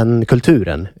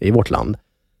vapenkulturen i vårt land.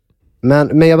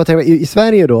 Men jag bara tänker, i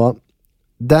Sverige då,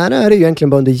 där är det ju egentligen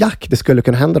bara under jakt det skulle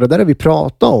kunna hända. Och där har vi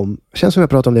pratat om, känns som jag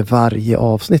pratar om det varje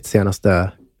avsnitt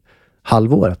senaste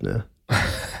halvåret nu.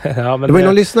 Ja, men det var ju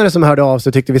någon lyssnare som hörde av sig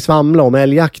och tyckte vi svamlade om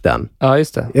älgjakten. Ja,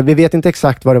 just det. Vi vet inte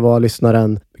exakt vad det var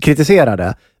lyssnaren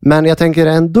kritiserade. Men jag tänker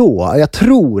ändå, jag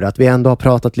tror att vi ändå har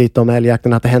pratat lite om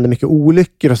älgjakten, att det händer mycket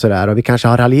olyckor och sådär. Och vi kanske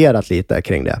har raljerat lite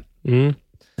kring det. Mm.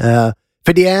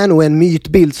 För det är nog en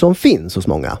mytbild som finns hos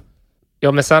många.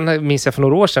 Ja, men sen minns jag för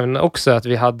några år sedan också att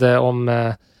vi hade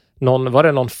om någon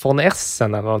von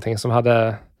Essen eller någonting som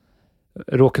hade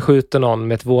råkat skjuta någon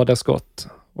med ett vådaskott.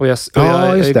 Och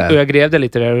jag grävde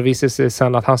lite där och det visade sig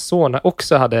sen att hans son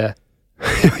också hade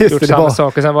gjort samma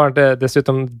sak. Och sen var det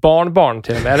dessutom barnbarn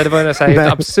till och med. Eller det var så här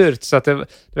helt absurt så att det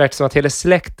verkade som att hela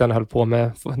släkten höll på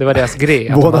med, det var deras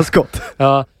grej. Vådaskott.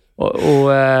 Ja, och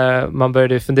man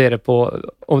började fundera på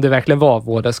om det verkligen var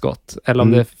vådaskott eller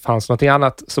om det fanns något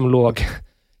annat som låg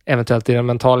eventuellt i den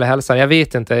mentala hälsan. Jag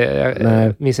vet inte,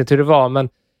 jag minns inte hur det var, men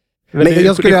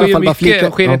jag skulle i alla fall bara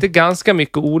flika. Sker inte ganska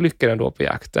mycket olyckor ändå på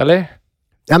jakt, eller?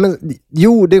 Ja, men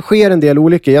jo, det sker en del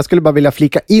olyckor. Jag skulle bara vilja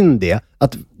flika in det.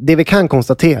 Att det vi kan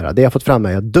konstatera, det jag fått fram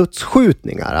är att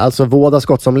dödsskjutningar, alltså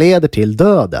vådaskott som leder till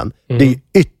döden, det är ju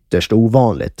ytterst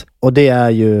ovanligt. Och det är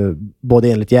ju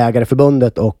både enligt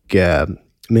Jägareförbundet och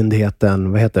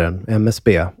myndigheten, vad heter den?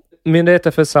 MSB.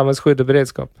 Myndigheten för samhällsskydd och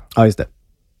beredskap. Ja, just det.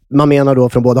 Man menar då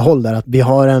från båda håll där att vi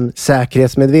har en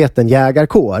säkerhetsmedveten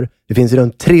jägarkår. Det finns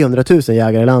runt 300 000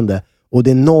 jägare i landet. Och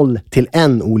det är 0 till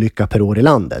 1 olycka per år i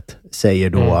landet, säger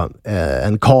då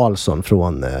en Karlsson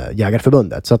från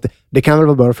Jägarförbundet. Så att det kan väl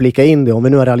vara bra att flika in det. Om vi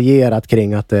nu har raljerat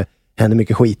kring att det händer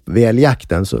mycket skit vid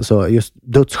älgjakten, så just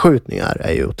dödsskjutningar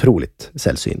är ju otroligt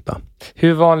sällsynta.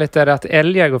 Hur vanligt är det att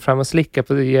älgar går fram och slickar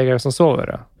på jägare som sover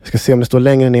då? Jag ska se om det står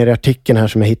längre ner i artikeln här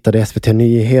som jag hittade i SVT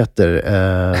Nyheter.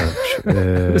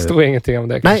 Det står ingenting om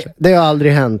det kanske? Nej, det har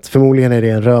aldrig hänt. Förmodligen är det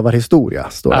en rövarhistoria,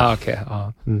 står det. Okay,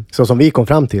 Så som vi kom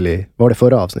fram till var det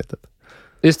förra avsnittet.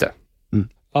 Just det.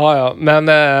 Ja, men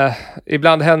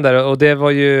ibland händer det, och det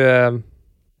var ju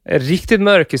en riktigt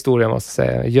mörk historia måste jag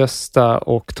säga. Gösta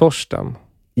och Torsten.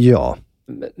 Ja.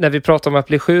 När vi pratar om att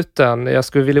bli skjuten, jag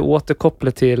skulle vilja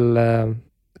återkoppla till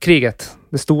kriget.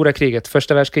 Det stora kriget,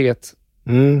 första världskriget.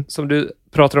 Som du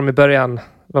pratade om i början.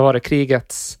 Vad var det?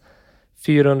 Krigets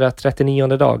 439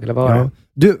 dag, eller vad var det?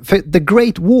 Du, för The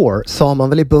Great War sa man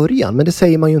väl i början, men det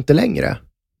säger man ju inte längre.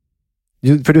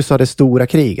 För du sa det stora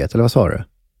kriget, eller vad sa du?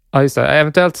 Ja, just det.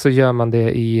 Eventuellt så gör man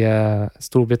det i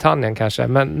Storbritannien kanske.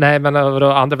 Men nej, men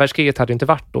andra världskriget hade inte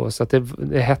varit då. Så att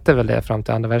det hette väl det fram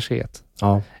till andra världskriget.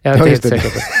 Ja. Jag är inte helt säker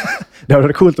på det. Det hade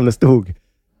varit coolt om det stod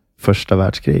första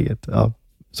världskriget. Ja.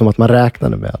 Som att man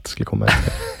räknade med att det skulle komma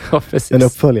en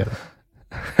uppföljare.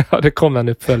 Ja, det kom en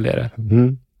uppföljare.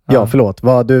 Ja, förlåt.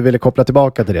 Vad du ville koppla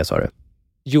tillbaka till det, sa du?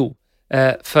 Jo,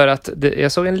 för att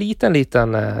jag såg en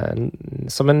liten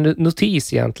som en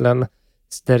notis egentligen,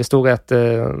 där det stod att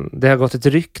det har gått ett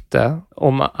rykte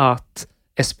om att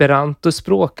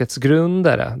esperantospråkets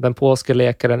grundare, den polska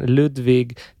läkaren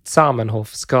Ludwig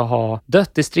Zamenhof, ska ha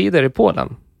dött i strider i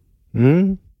Polen.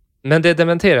 Men det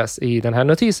dementeras i den här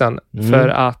notisen för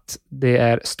att det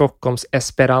är Stockholms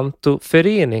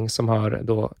Esperantoförening som har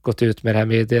då gått ut med det här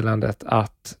meddelandet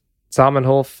att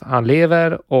Zamenhof, han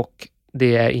lever och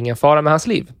det är ingen fara med hans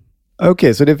liv.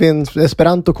 Okej, så det finns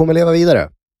Esperanto kommer leva vidare?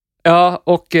 Ja,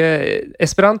 och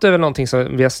Esperanto är väl någonting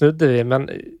som vi har snuddat vid, men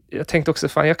jag tänkte också,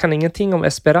 jag kan ingenting om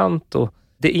Esperanto.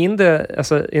 Det är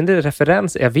inte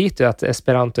referens, jag vet ju att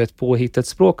Esperanto är ett påhittat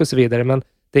språk och så vidare, men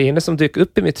det enda som dök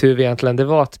upp i mitt huvud egentligen, det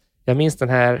var att Jag minns den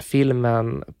här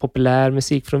filmen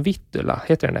Populärmusik från Vittula,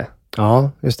 heter den det?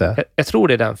 Ja, just det. Jag tror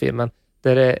det är den filmen.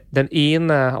 Där det, den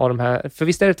ena av de här, för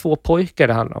visst är det 2 pojkar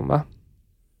det handlar om, va?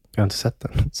 Jag har inte sett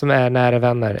den. Som är nära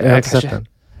vänner. Jag har inte sett den.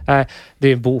 Nej, det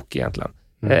är en bok egentligen.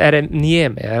 Är det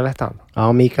Niemi, jag vet han?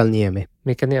 Ja, Mikael Niemi.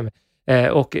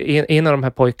 Och en av de här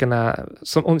pojkarna,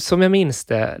 som jag minns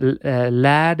det,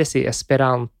 lärde sig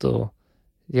esperanto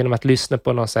genom att lyssna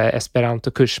på någon så här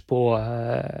esperanto-kurs på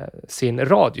sin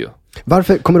radio.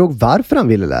 Kommer du ihåg varför han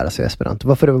ville lära sig esperanto?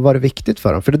 Varför var det viktigt för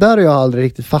honom? För det där har jag aldrig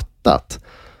riktigt fattat.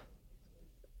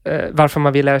 Varför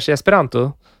man vill lära sig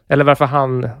esperanto? Eller varför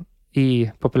han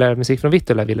i populärmusik från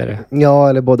Vittula ville det? Ja,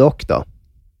 eller både och då.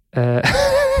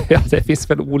 Ja, det finns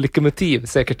väl olika motiv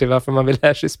säkert till varför man vill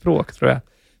lära sig språk, tror jag.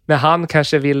 Men han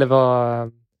kanske ville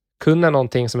kunna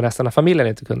någonting som resten av familjen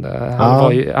inte kunde.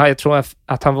 Jag tror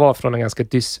att han var från en ganska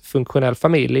dysfunktionell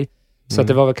familj. Så att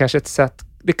det var väl kanske ett sätt.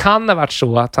 Det kan ha varit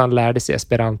så att han lärde sig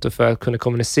esperanto för att kunna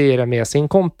kommunicera med sin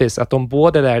kompis. Att de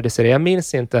båda lärde sig det. Jag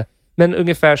minns inte. Men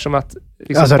ungefär som att...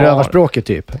 Liksom alltså rövarspråket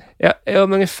typ? Ja,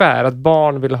 ungefär. Att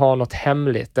barn vill ha något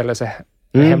hemligt. Eller så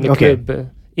en hemlig klubb.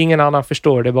 Ingen annan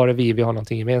förstår det, bara vi har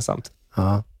någonting gemensamt.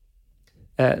 Ja.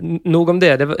 Nog om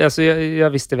det. Alltså jag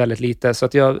visste väldigt lite, så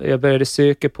att jag började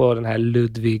söka på den här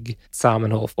Ludwig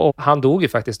Zamenhof. Och han dog ju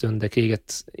faktiskt under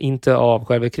kriget. Inte av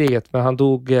själva kriget, men han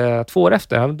dog 2 år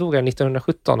efter. Han dog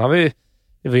 1917.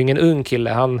 Det var ju ingen ung kille.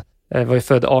 Han var ju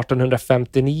född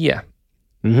 1859.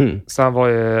 Så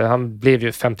han blev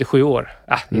ju 57 år.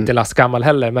 Inte lastgammal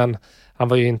heller, men han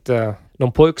var ju inte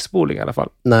någon pojkspoling i alla fall.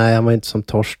 Nej, han var inte som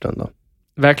Torsten då.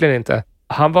 Verkligen inte.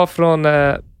 Han var från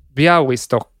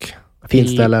Białystok. Fint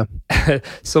ställe.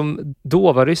 Som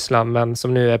då var Ryssland, men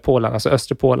som nu är Polen, alltså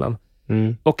östra Polen.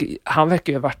 Och han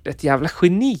verkar ju ha varit ett jävla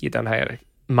geni, den här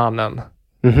mannen.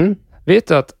 Vet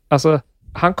du att alltså,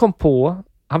 han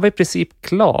var i princip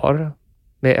klar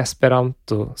med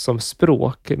esperanto som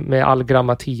språk, med all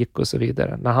grammatik och så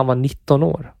vidare, när han var 19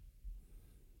 år.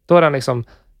 Då har han liksom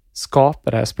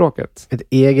skapat det här språket. Ett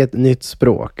eget nytt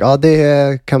språk. Ja,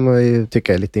 det kan man ju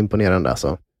tycka är lite imponerande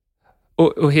alltså.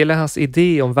 Och hela hans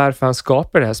idé om varför han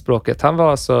skapade det här språket, han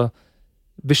var alltså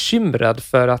bekymrad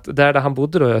för att där han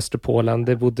bodde då i Österpolen,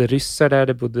 det bodde ryssar där,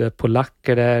 det bodde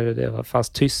polacker där, det fanns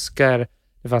tyskar,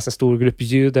 det fanns en stor grupp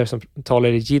judar som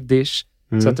talade jiddisch.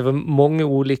 Så att det var många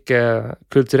olika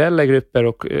kulturella grupper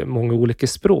och många olika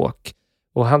språk.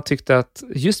 Och han tyckte att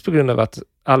just på grund av att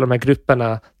alla de här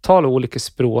grupperna talar olika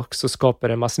språk så skapar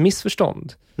det en massa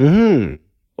missförstånd.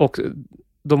 Och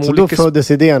så då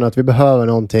föddes idén att vi behöver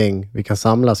någonting vi kan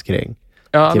samlas kring.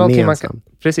 Ja, någonting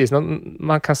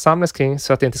man kan samlas kring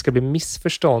så att det inte ska bli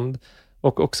missförstånd,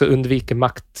 och också undvika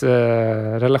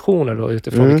maktrelationer då,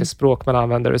 utifrån vilket språk man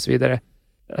använder och så vidare.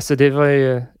 Alltså det var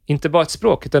ju inte bara ett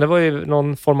språk, utan det var ju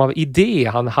någon form av idé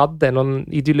han hade,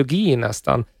 någon ideologi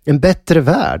nästan. En bättre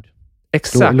värld.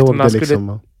 Exakt.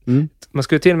 Man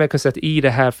skulle till och med kunna säga att i det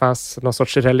här fanns någon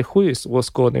sorts religiös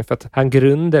åskådning, för att han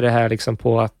grundade det här liksom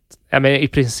på att, i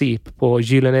princip på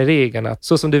gyllene regeln, att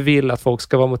så som du vill att folk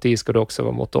ska vara mot dig ska du också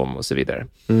vara mot dem och så vidare.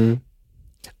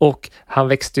 Och han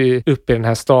växte ju upp i den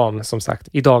här stan, som sagt,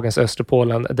 i dagens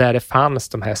Österpolen, där det fanns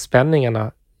de här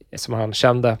spänningarna som han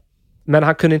kände. Men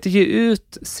han kunde inte ge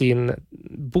ut sin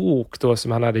bok då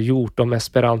som han hade gjort om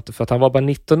esperanto, för att han var bara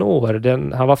 19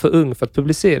 år. Han var för ung för att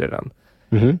publicera den.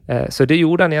 Så det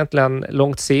gjorde han egentligen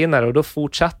långt senare, och då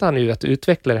fortsatte han ju att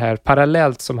utveckla det här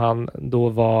parallellt som han då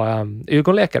var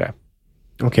ögonläkare.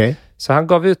 Så han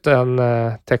gav ut den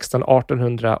texten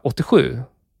 1887.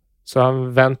 Så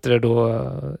han väntade då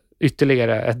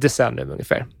ytterligare ett decennium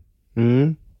ungefär.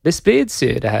 Det spreds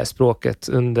ju det här språket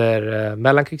under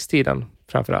mellankrigstiden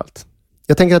framförallt.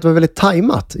 Jag tänker att det var väldigt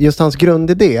tajmat, just hans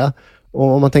grundidé.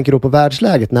 Och om man tänker då på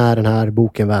världsläget när den här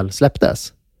boken väl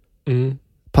släpptes.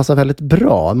 Passar väldigt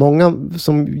bra. Många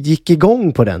som gick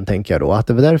igång på den, tänker jag då. Att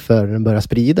det var därför den började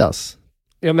spridas.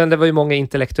 Ja, men det var ju många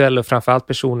intellektuella och framförallt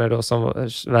personer då som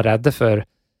var rädda för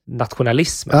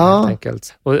nationalismen helt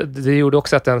enkelt. Och det gjorde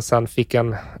också att den sen fick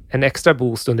en extra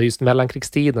boost under just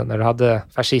mellankrigstiden, när du hade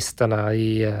fascisterna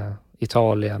i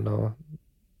Italien,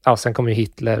 och sen kom ju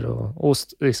Hitler och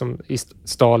liksom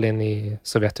Stalin i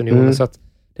Sovjetunionen. Så att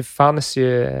det fanns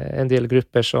ju en del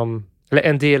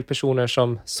en del personer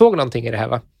som såg någonting i det här,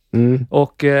 va?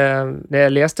 Och när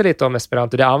jag läste lite om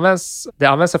esperanto, det används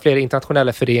av flera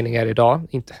internationella föreningar idag.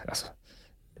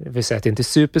 Det vill säga att det inte är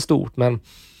superstort, men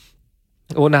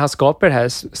och när han skapar det här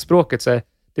språket, så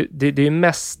det är ju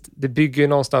mest, det bygger ju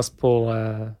någonstans på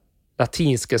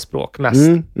latinska språk mest.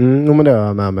 Men det är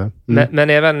jag med. Men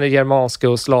även germanska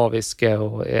och slaviska,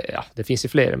 och det finns ju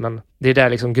fler, men det är där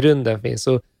liksom grunden finns.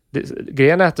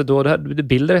 Grejen är att då det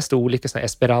bildades det olika såna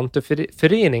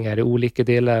Esperanto-föreningar i olika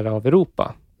delar av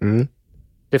Europa. Mm.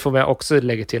 Det får man också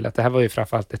lägga till att det här var ju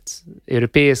framförallt ett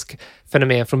europeiskt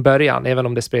fenomen från början, även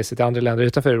om det spred sig till andra länder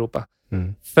utanför Europa.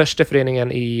 Mm. Första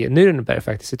föreningen i Nürnberg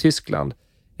faktiskt, i Tyskland.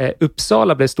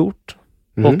 Uppsala blev stort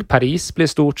och Paris blev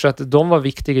stort, så att de var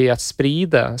viktiga i att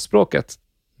sprida språket.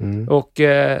 Och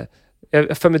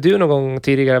för mig du någon gång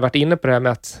tidigare varit inne på det här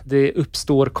med att det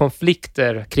uppstår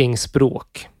konflikter kring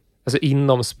språk. Alltså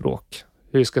inom språk.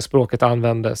 Hur ska språket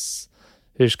användas?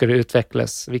 Hur ska det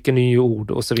utvecklas? Vilka nya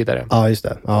ord och så vidare. Ja, just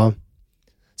det. Ja.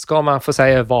 Ska man få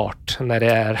säga vart när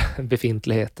det är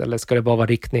befintlighet? Eller ska det bara vara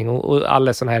riktning? Och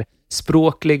alla sådana här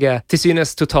språkliga, till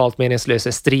synes totalt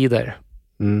meningslösa strider.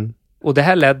 Mm. Och det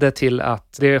här ledde till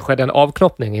att det skedde en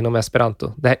avknoppning inom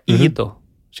Esperanto. Det här Ido.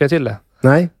 Känner du till det?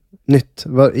 Nej, nytt.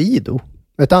 Vad Ido?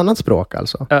 Ett annat språk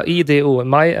alltså? Ja, IDO.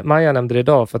 Maja nämnde det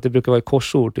idag för att det brukar vara ett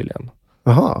korsord tydligen.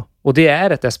 Aha. Och det är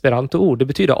ett Esperanto-ord. Det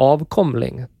betyder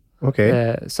avkomling.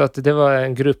 Okay. Så att det var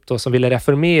en grupp då som ville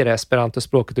reformera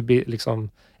Esperanto-språket och liksom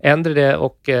ändra det,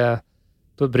 och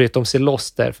då bröt de sig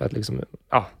loss där för att liksom,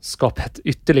 skapa ett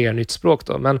ytterligare nytt språk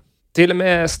då. Men till och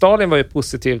med Stalin var ju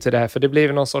positiv till det här, för det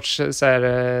blev någon sorts så här,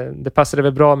 det passade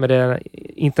väl bra med den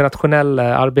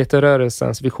internationella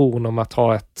arbetarrörelsens vision om att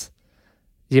ha ett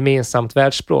gemensamt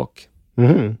världsspråk.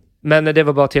 Mm. Men det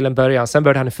var bara till en början. Sen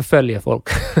började han förfölja folk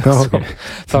som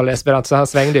talade esperanto, så han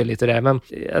svängde ju lite där. Men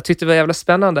jag tyckte det var jävla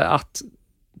spännande att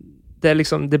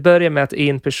det börjar med att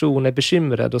en person är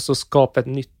bekymrad och så skapar ett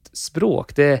nytt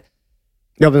språk.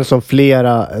 Ja, men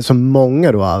som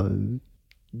många då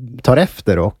tar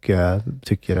efter och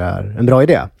tycker är en bra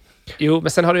idé. Jo,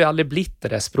 men sen har det ju aldrig blivit det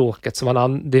där språket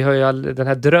som det har ju den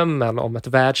här drömmen om ett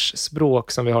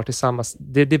världsspråk som vi har tillsammans.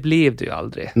 Det blev det ju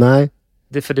aldrig. Nej.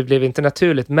 För det blev inte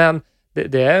naturligt. Men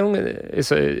det är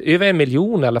så, över 1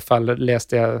 miljon i alla fall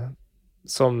läste jag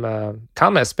som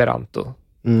kan esperanto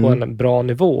på en bra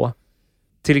nivå.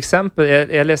 Till exempel,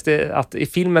 jag läste att i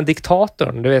filmen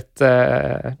Diktatorn, du vet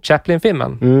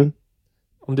Chaplin-filmen.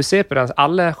 Om du ser på den,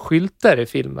 alla skyltar i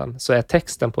filmen så är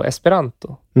texten på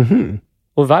esperanto.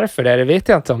 Och varför det vet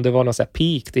jag inte, om det var någon så här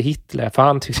peak till Hitler. För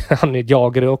han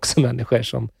jagade också människor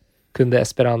som kunde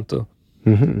esperanto.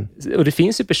 Och det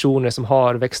finns ju personer som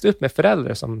har växt upp med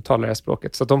föräldrar som talar det här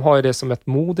språket. Så de har ju det som ett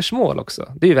modersmål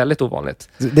också. Det är ju väldigt ovanligt.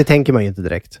 Det tänker man ju inte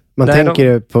direkt. Man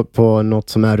tänker på något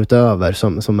som är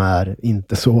utöver, som är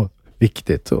inte så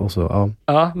viktigt. Och så,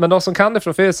 ja, men de som kan det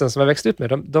från födseln, som har växt upp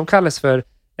med, de kallas för,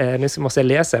 nu måste jag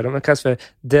läsa, de kallas för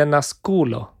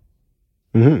denaskulo.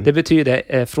 Det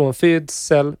betyder från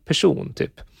födsel person,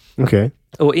 typ. Okay.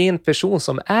 Och en person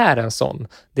som är en sån,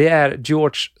 det är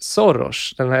George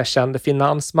Soros, den här kände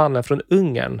finansmannen från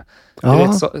Ungern. Du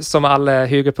vet, som alla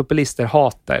högerpopulister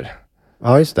hatar.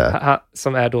 Ja, just det.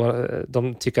 Som är då,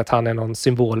 de tycker att han är någon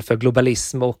symbol för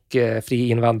globalism och fri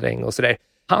invandring och sådär.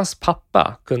 Hans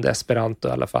pappa kunde esperanto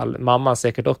i alla fall, mamman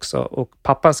säkert också. Och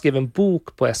pappan skrev en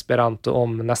bok på esperanto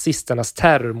om nazisternas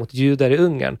terror mot judar i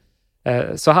Ungern.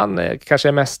 Så han kanske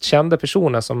är mest kända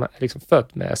personen som är liksom född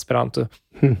med esperanto.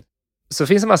 Så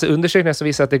finns det en massa undersökningar som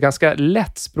visar att det är ganska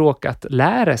lätt språk att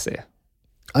lära sig.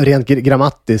 Rent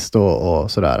grammatiskt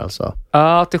och sådär alltså?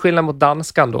 Ja, till skillnad mot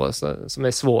danskan då, som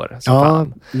är svår.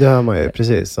 Det hör man ju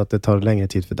precis. Att det tar längre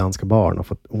tid för danska barn att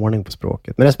få ordning på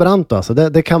språket. Men esperanto alltså,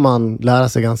 det kan man lära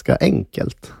sig ganska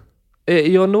enkelt.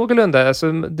 Ja, någorlunda.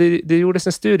 Alltså, det gjordes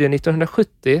en studie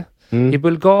 1970 i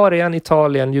Bulgarien,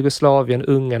 Italien, Jugoslavien,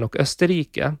 Ungern och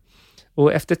Österrike.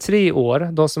 Och efter 3 år,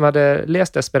 de som hade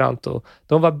läst esperanto,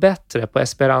 de var bättre på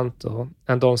esperanto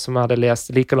än de som hade läst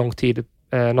lika lång tid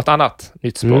något annat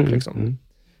nytt språk.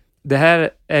 Det här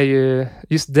är ju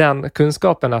just den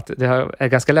kunskapen att det är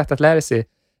ganska lätt att lära sig.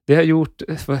 Det har gjort,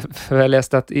 för jag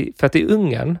läste att för att i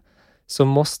Ungern så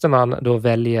måste man då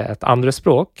välja ett andra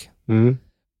språk.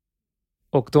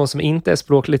 Och de som inte är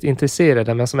språkligt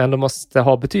intresserade men som ändå måste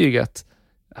ha betyget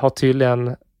har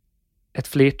tydligen ett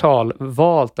flertal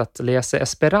valt att läsa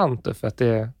esperanto för att det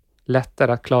är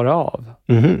lättare att klara av.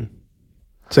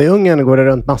 Så i Ungern går det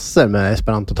runt massor med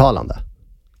esperantotalande?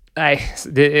 Nej,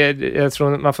 jag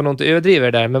tror man får nog inte överdriva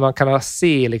det där, men man kan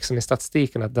se liksom i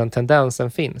statistiken att den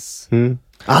tendensen finns.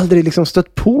 Aldrig liksom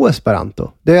stött på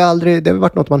esperanto. Det har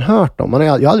varit något man hört om.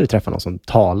 Jag har aldrig träffat någon som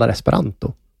talar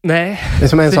esperanto. Nej. Det är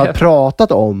som ens har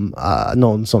pratat om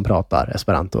någon som pratar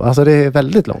esperanto. Alltså det är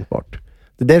väldigt långt bort.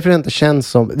 Det är därför det inte känns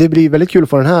som... Det blir väldigt kul att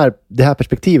få det här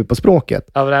perspektivet på språket.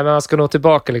 Ja, men man ska nå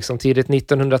tillbaka liksom tidigt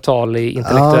 1900-tal i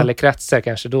intellektuella kretsar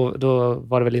kanske. Då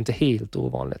var det väl inte helt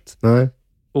ovanligt. Nej.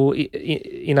 Och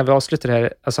innan vi avslutar det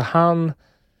här, alltså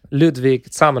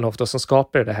Ludwig Zamenhof då, som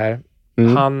skapade det här,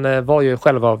 han var ju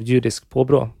själv av judisk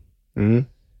påbrå.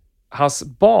 Hans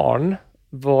barn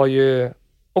var ju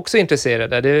också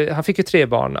intresserade. Han fick ju 3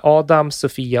 barn. Adam,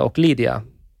 Sofia och Lydia.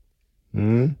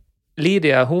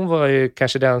 Lydia, hon var ju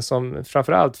kanske den som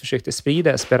framförallt försökte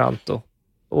sprida esperanto.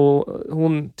 Och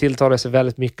hon tilltalade sig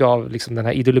väldigt mycket av liksom den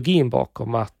här ideologin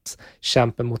bakom att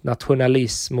kämpa mot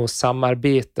nationalism och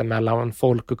samarbete mellan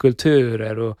folk och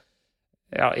kulturer och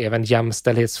även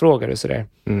jämställdhetsfrågor och sådär.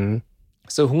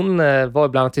 Så hon var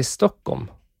bland annat i Stockholm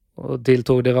och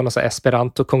deltog, det var någon sån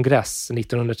Esperanto-kongress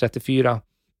 1934.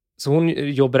 Så hon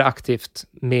jobbade aktivt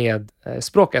med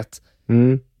språket.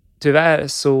 Tyvärr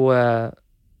så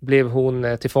blev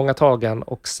hon tillfångatagen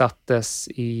och sattes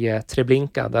i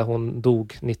Treblinka där hon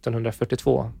dog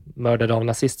 1942, mördad av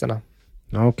nazisterna.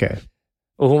 Okej.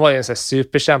 Och hon var ju en sån här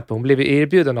superkämpe. Hon blev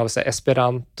erbjuden av så här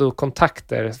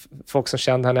Esperanto-kontakter, folk som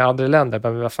kände henne i andra länder.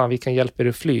 Men vad fan, vi kan hjälpa dig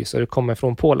att fly så du kommer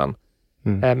från Polen.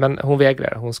 Men hon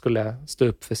vägrade. Hon skulle stå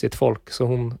upp för sitt folk, så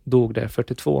hon dog där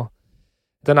 42.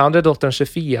 Den andra dottern,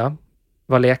 Sofia,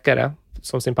 var läkare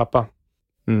som sin pappa.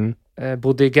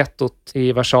 Bodde i gettot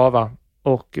i Warszawa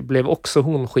och blev också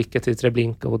hon skickad till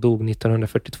Treblinka och dog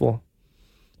 1942.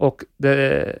 Och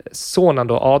sonen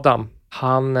då, Adam,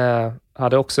 han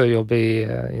hade också jobb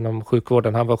inom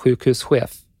sjukvården. Han var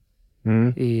sjukhuschef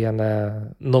i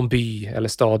någon by eller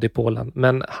stad i Polen.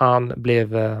 Men han blev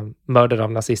mördad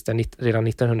av nazister redan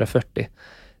 1940.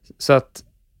 Så att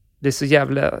det är så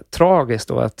jävla tragiskt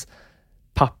då att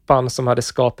pappan som hade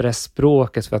skapat det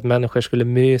språket för att människor skulle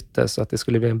mötas och att det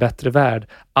skulle bli en bättre värld.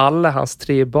 Alla hans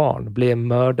 3 barn blev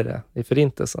mördade i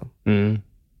förintelsen.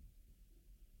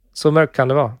 Så mörkt kan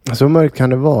det vara. Så mörkt kan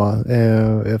det vara.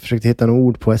 Jag försökte hitta några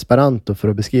ord på esperanto för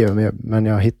att beskriva, men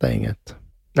jag hittade inget.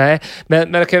 Nej,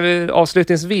 men jag kan väl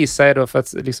avslutningsvis säga då, för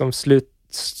att liksom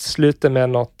sluta med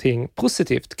någonting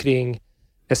positivt kring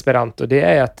esperanto. Det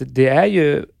är att det är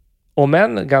ju, om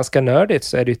än ganska nördigt,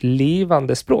 så är det ett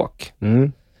livande språk.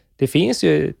 Det finns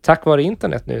ju, tack vare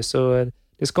internet nu, så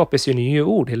det skapas ju nya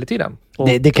ord hela tiden. Och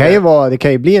det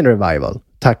kan ju bli en revival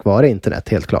tack vare internet,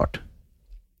 helt klart.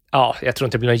 Ja, jag tror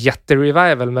inte det blir någon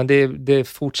jätterevival, men det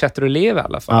fortsätter att leva i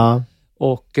alla fall. Ja.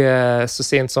 Och så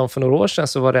sent som för några år sedan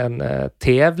så var det en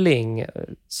tävling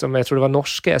som jag tror det var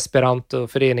norska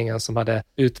Esperanto-föreningen som hade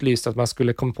utlyst att man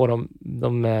skulle komma på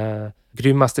de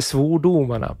grymmaste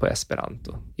svordomarna på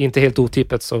Esperanto. Inte helt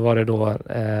otippat så var det då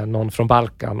någon från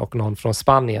Balkan och någon från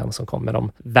Spanien som kom med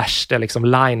de värsta liksom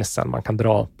linesen man kan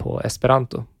dra på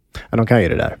Esperanto. Ja, de kan ju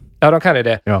det där. Ja, de kan ju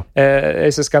det. Ja.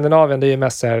 Så Skandinavien, det är ju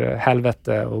mest här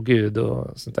helvete och Gud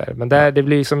och sånt där. Men där det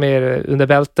blir liksom mer under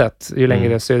bältet ju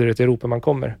längre söderut i Europa man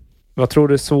kommer. Vad tror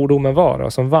du svordomen var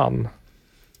då, som vann?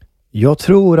 Jag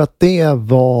tror att det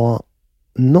var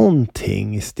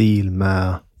någonting i stil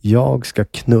med jag ska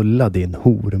knulla din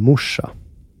hormorsa.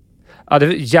 Ja, det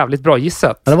var jävligt bra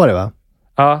gissat. Ja, det var det, va?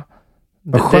 Ja.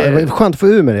 Det var skönt att få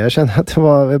ur med det. Jag kände att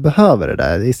jag behöver det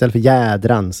där. Istället för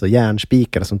jädrans och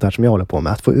järnspikar och sånt där som jag håller på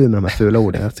med. Att få ur med de här fula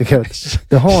orden. Jag tycker att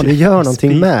det gör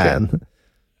någonting med en.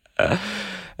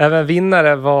 Även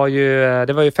vinnare var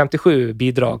ju 57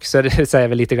 bidrag. Så det säger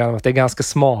väl lite grann att det är ganska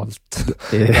smalt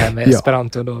med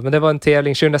Esperanto då. Men det var en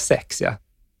tävling 2006, ja.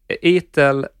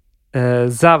 Etel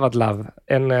Zavadlav,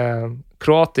 en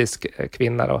kroatisk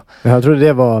kvinna då. Jag trodde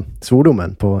det var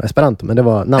svordomen på Esperanto, men det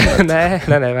var namnet. nej,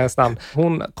 det var hennes namn.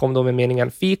 Hon kom då med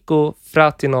meningen Fico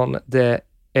fratinon de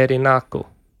Erinako.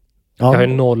 Jag har ju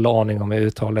noll aning om jag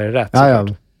uttalar det rätt. Ja.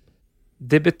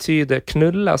 Det betyder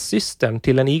knulla systern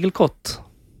till en igelkott.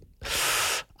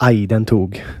 Aj, den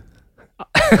tog.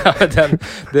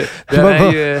 den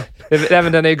är ju,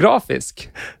 även den är ju grafisk.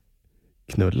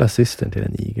 Knulla systern till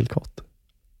en igelkott.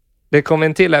 Det kom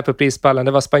en till här på prispallen.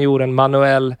 Det var spanjoren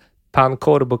Manuel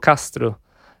Pancorbo Castro.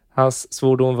 Hans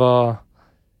svordom var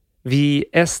Vi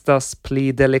estas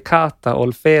pli delicata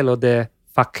ol felo de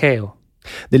faceo.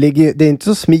 Det är inte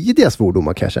så smidiga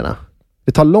svordomar, kan jag känna.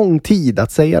 Det tar lång tid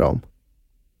att säga dem.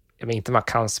 Jag vet inte, man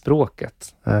kan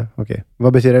språket. Nej, okej.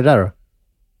 Vad betyder det där då?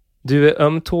 Du är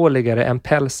ömtåligare än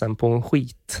pälsen på en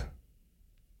skit.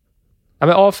 Ja,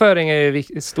 men avföring är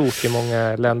ju stort i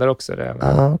många länder också.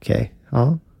 Okej.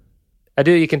 Ja.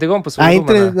 Du gick inte igång på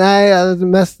svordomarna?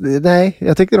 Nej,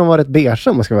 jag tyckte de var rätt beige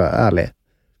om man ska vara ärlig.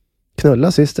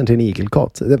 Knulla systern till en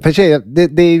igelkott. För sig,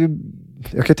 det är ju,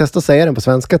 jag kan testa att säga den på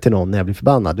svenska till någon när jag blir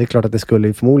förbannad. Det är klart att det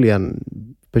skulle förmodligen,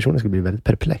 personen skulle bli väldigt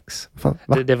perplex. Fan,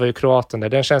 det var ju Kroaten där.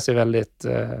 Den känns ju väldigt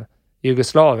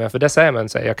Jugoslavien. För det säger man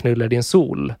så här, jag knullar din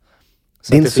sol.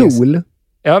 Så din sol?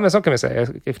 Ja, men så kan man säga.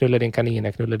 Jag knullar din kanin,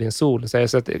 jag knullar din sol.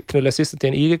 Så att knulla systern till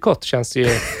en igelkott känns ju...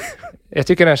 Jag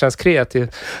tycker den känns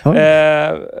kreativ. Ja.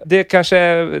 Det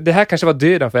här kanske var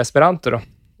döden för Esperanto då.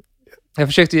 Jag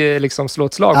försökte ju liksom slå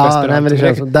ett slag för Esperanto. Nej, men det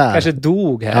känns som där. Kanske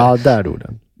dog här. Ja, där dog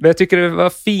den. Men jag tycker det var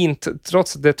fint,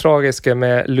 trots det tragiska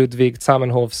med Ludwig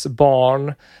Zamenhofs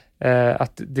barn,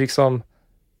 att det liksom,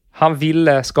 han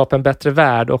ville skapa en bättre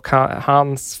värld och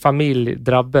hans familj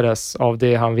drabbades av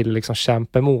det han ville liksom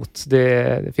kämpa emot.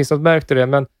 Det finns något mörkt i det,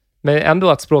 men ändå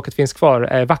att språket finns kvar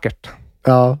är vackert.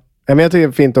 Ja, men jag tycker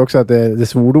det är fint också att det är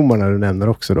svordomarna du nämner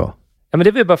också då. Ja, men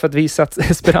det var bara för att visa att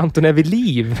esperanton är vid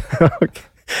liv. Okay.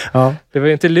 Ja. Det var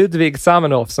ju inte Ludwig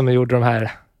Zamenhof som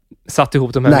gjorde satt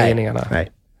ihop de här meningarna.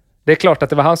 Nej. Det är klart att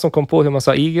det var han som kom på hur man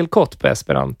sa igelkott på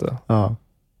esperanto. Ja.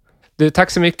 Du, tack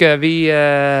så mycket. Vi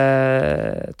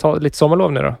tar lite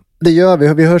sommarlov nu då. Det gör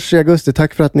vi. Vi hörs i augusti.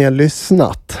 Tack för att ni har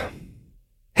lyssnat.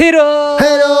 Hej då!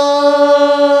 Hej då!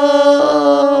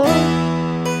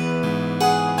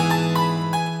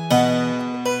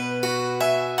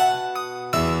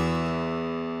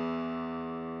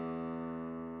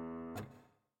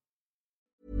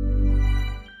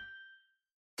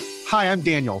 Hi, I'm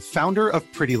Daniel, founder of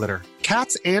Pretty Litter.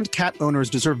 Cats and cat owners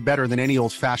deserve better than any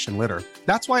old-fashioned litter.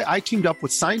 That's why I teamed up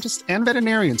with scientists and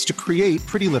veterinarians to create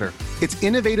Pretty Litter. Its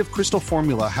innovative crystal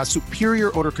formula has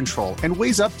superior odor control and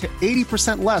weighs up to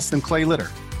 80% less than clay litter.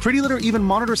 Pretty Litter even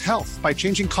monitors health by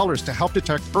changing colors to help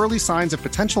detect early signs of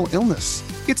potential illness.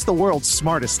 It's the world's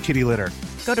smartest kitty litter.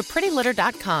 Go to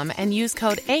prettylitter.com and use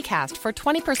code ACAST for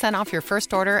 20% off your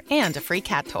first order and a free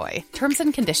cat toy. Terms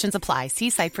and conditions apply. See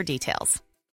site for details.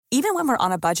 Even when we're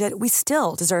on a budget, we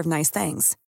still deserve nice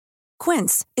things.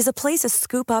 Quince is a place to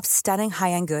scoop up stunning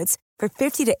high-end goods for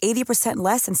 50 to 80%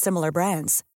 less than similar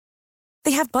brands.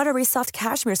 They have buttery soft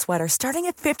cashmere sweaters starting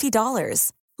at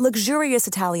 $50, luxurious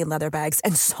Italian leather bags,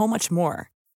 and so much more.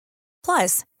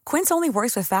 Plus, Quince only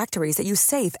works with factories that use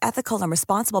safe, ethical, and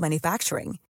responsible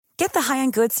manufacturing. Get the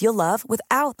high-end goods you'll love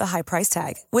without the high price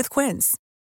tag with Quince.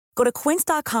 Go to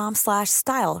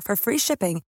quince.com/style for free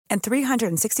shipping and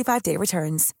 365-day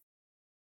returns.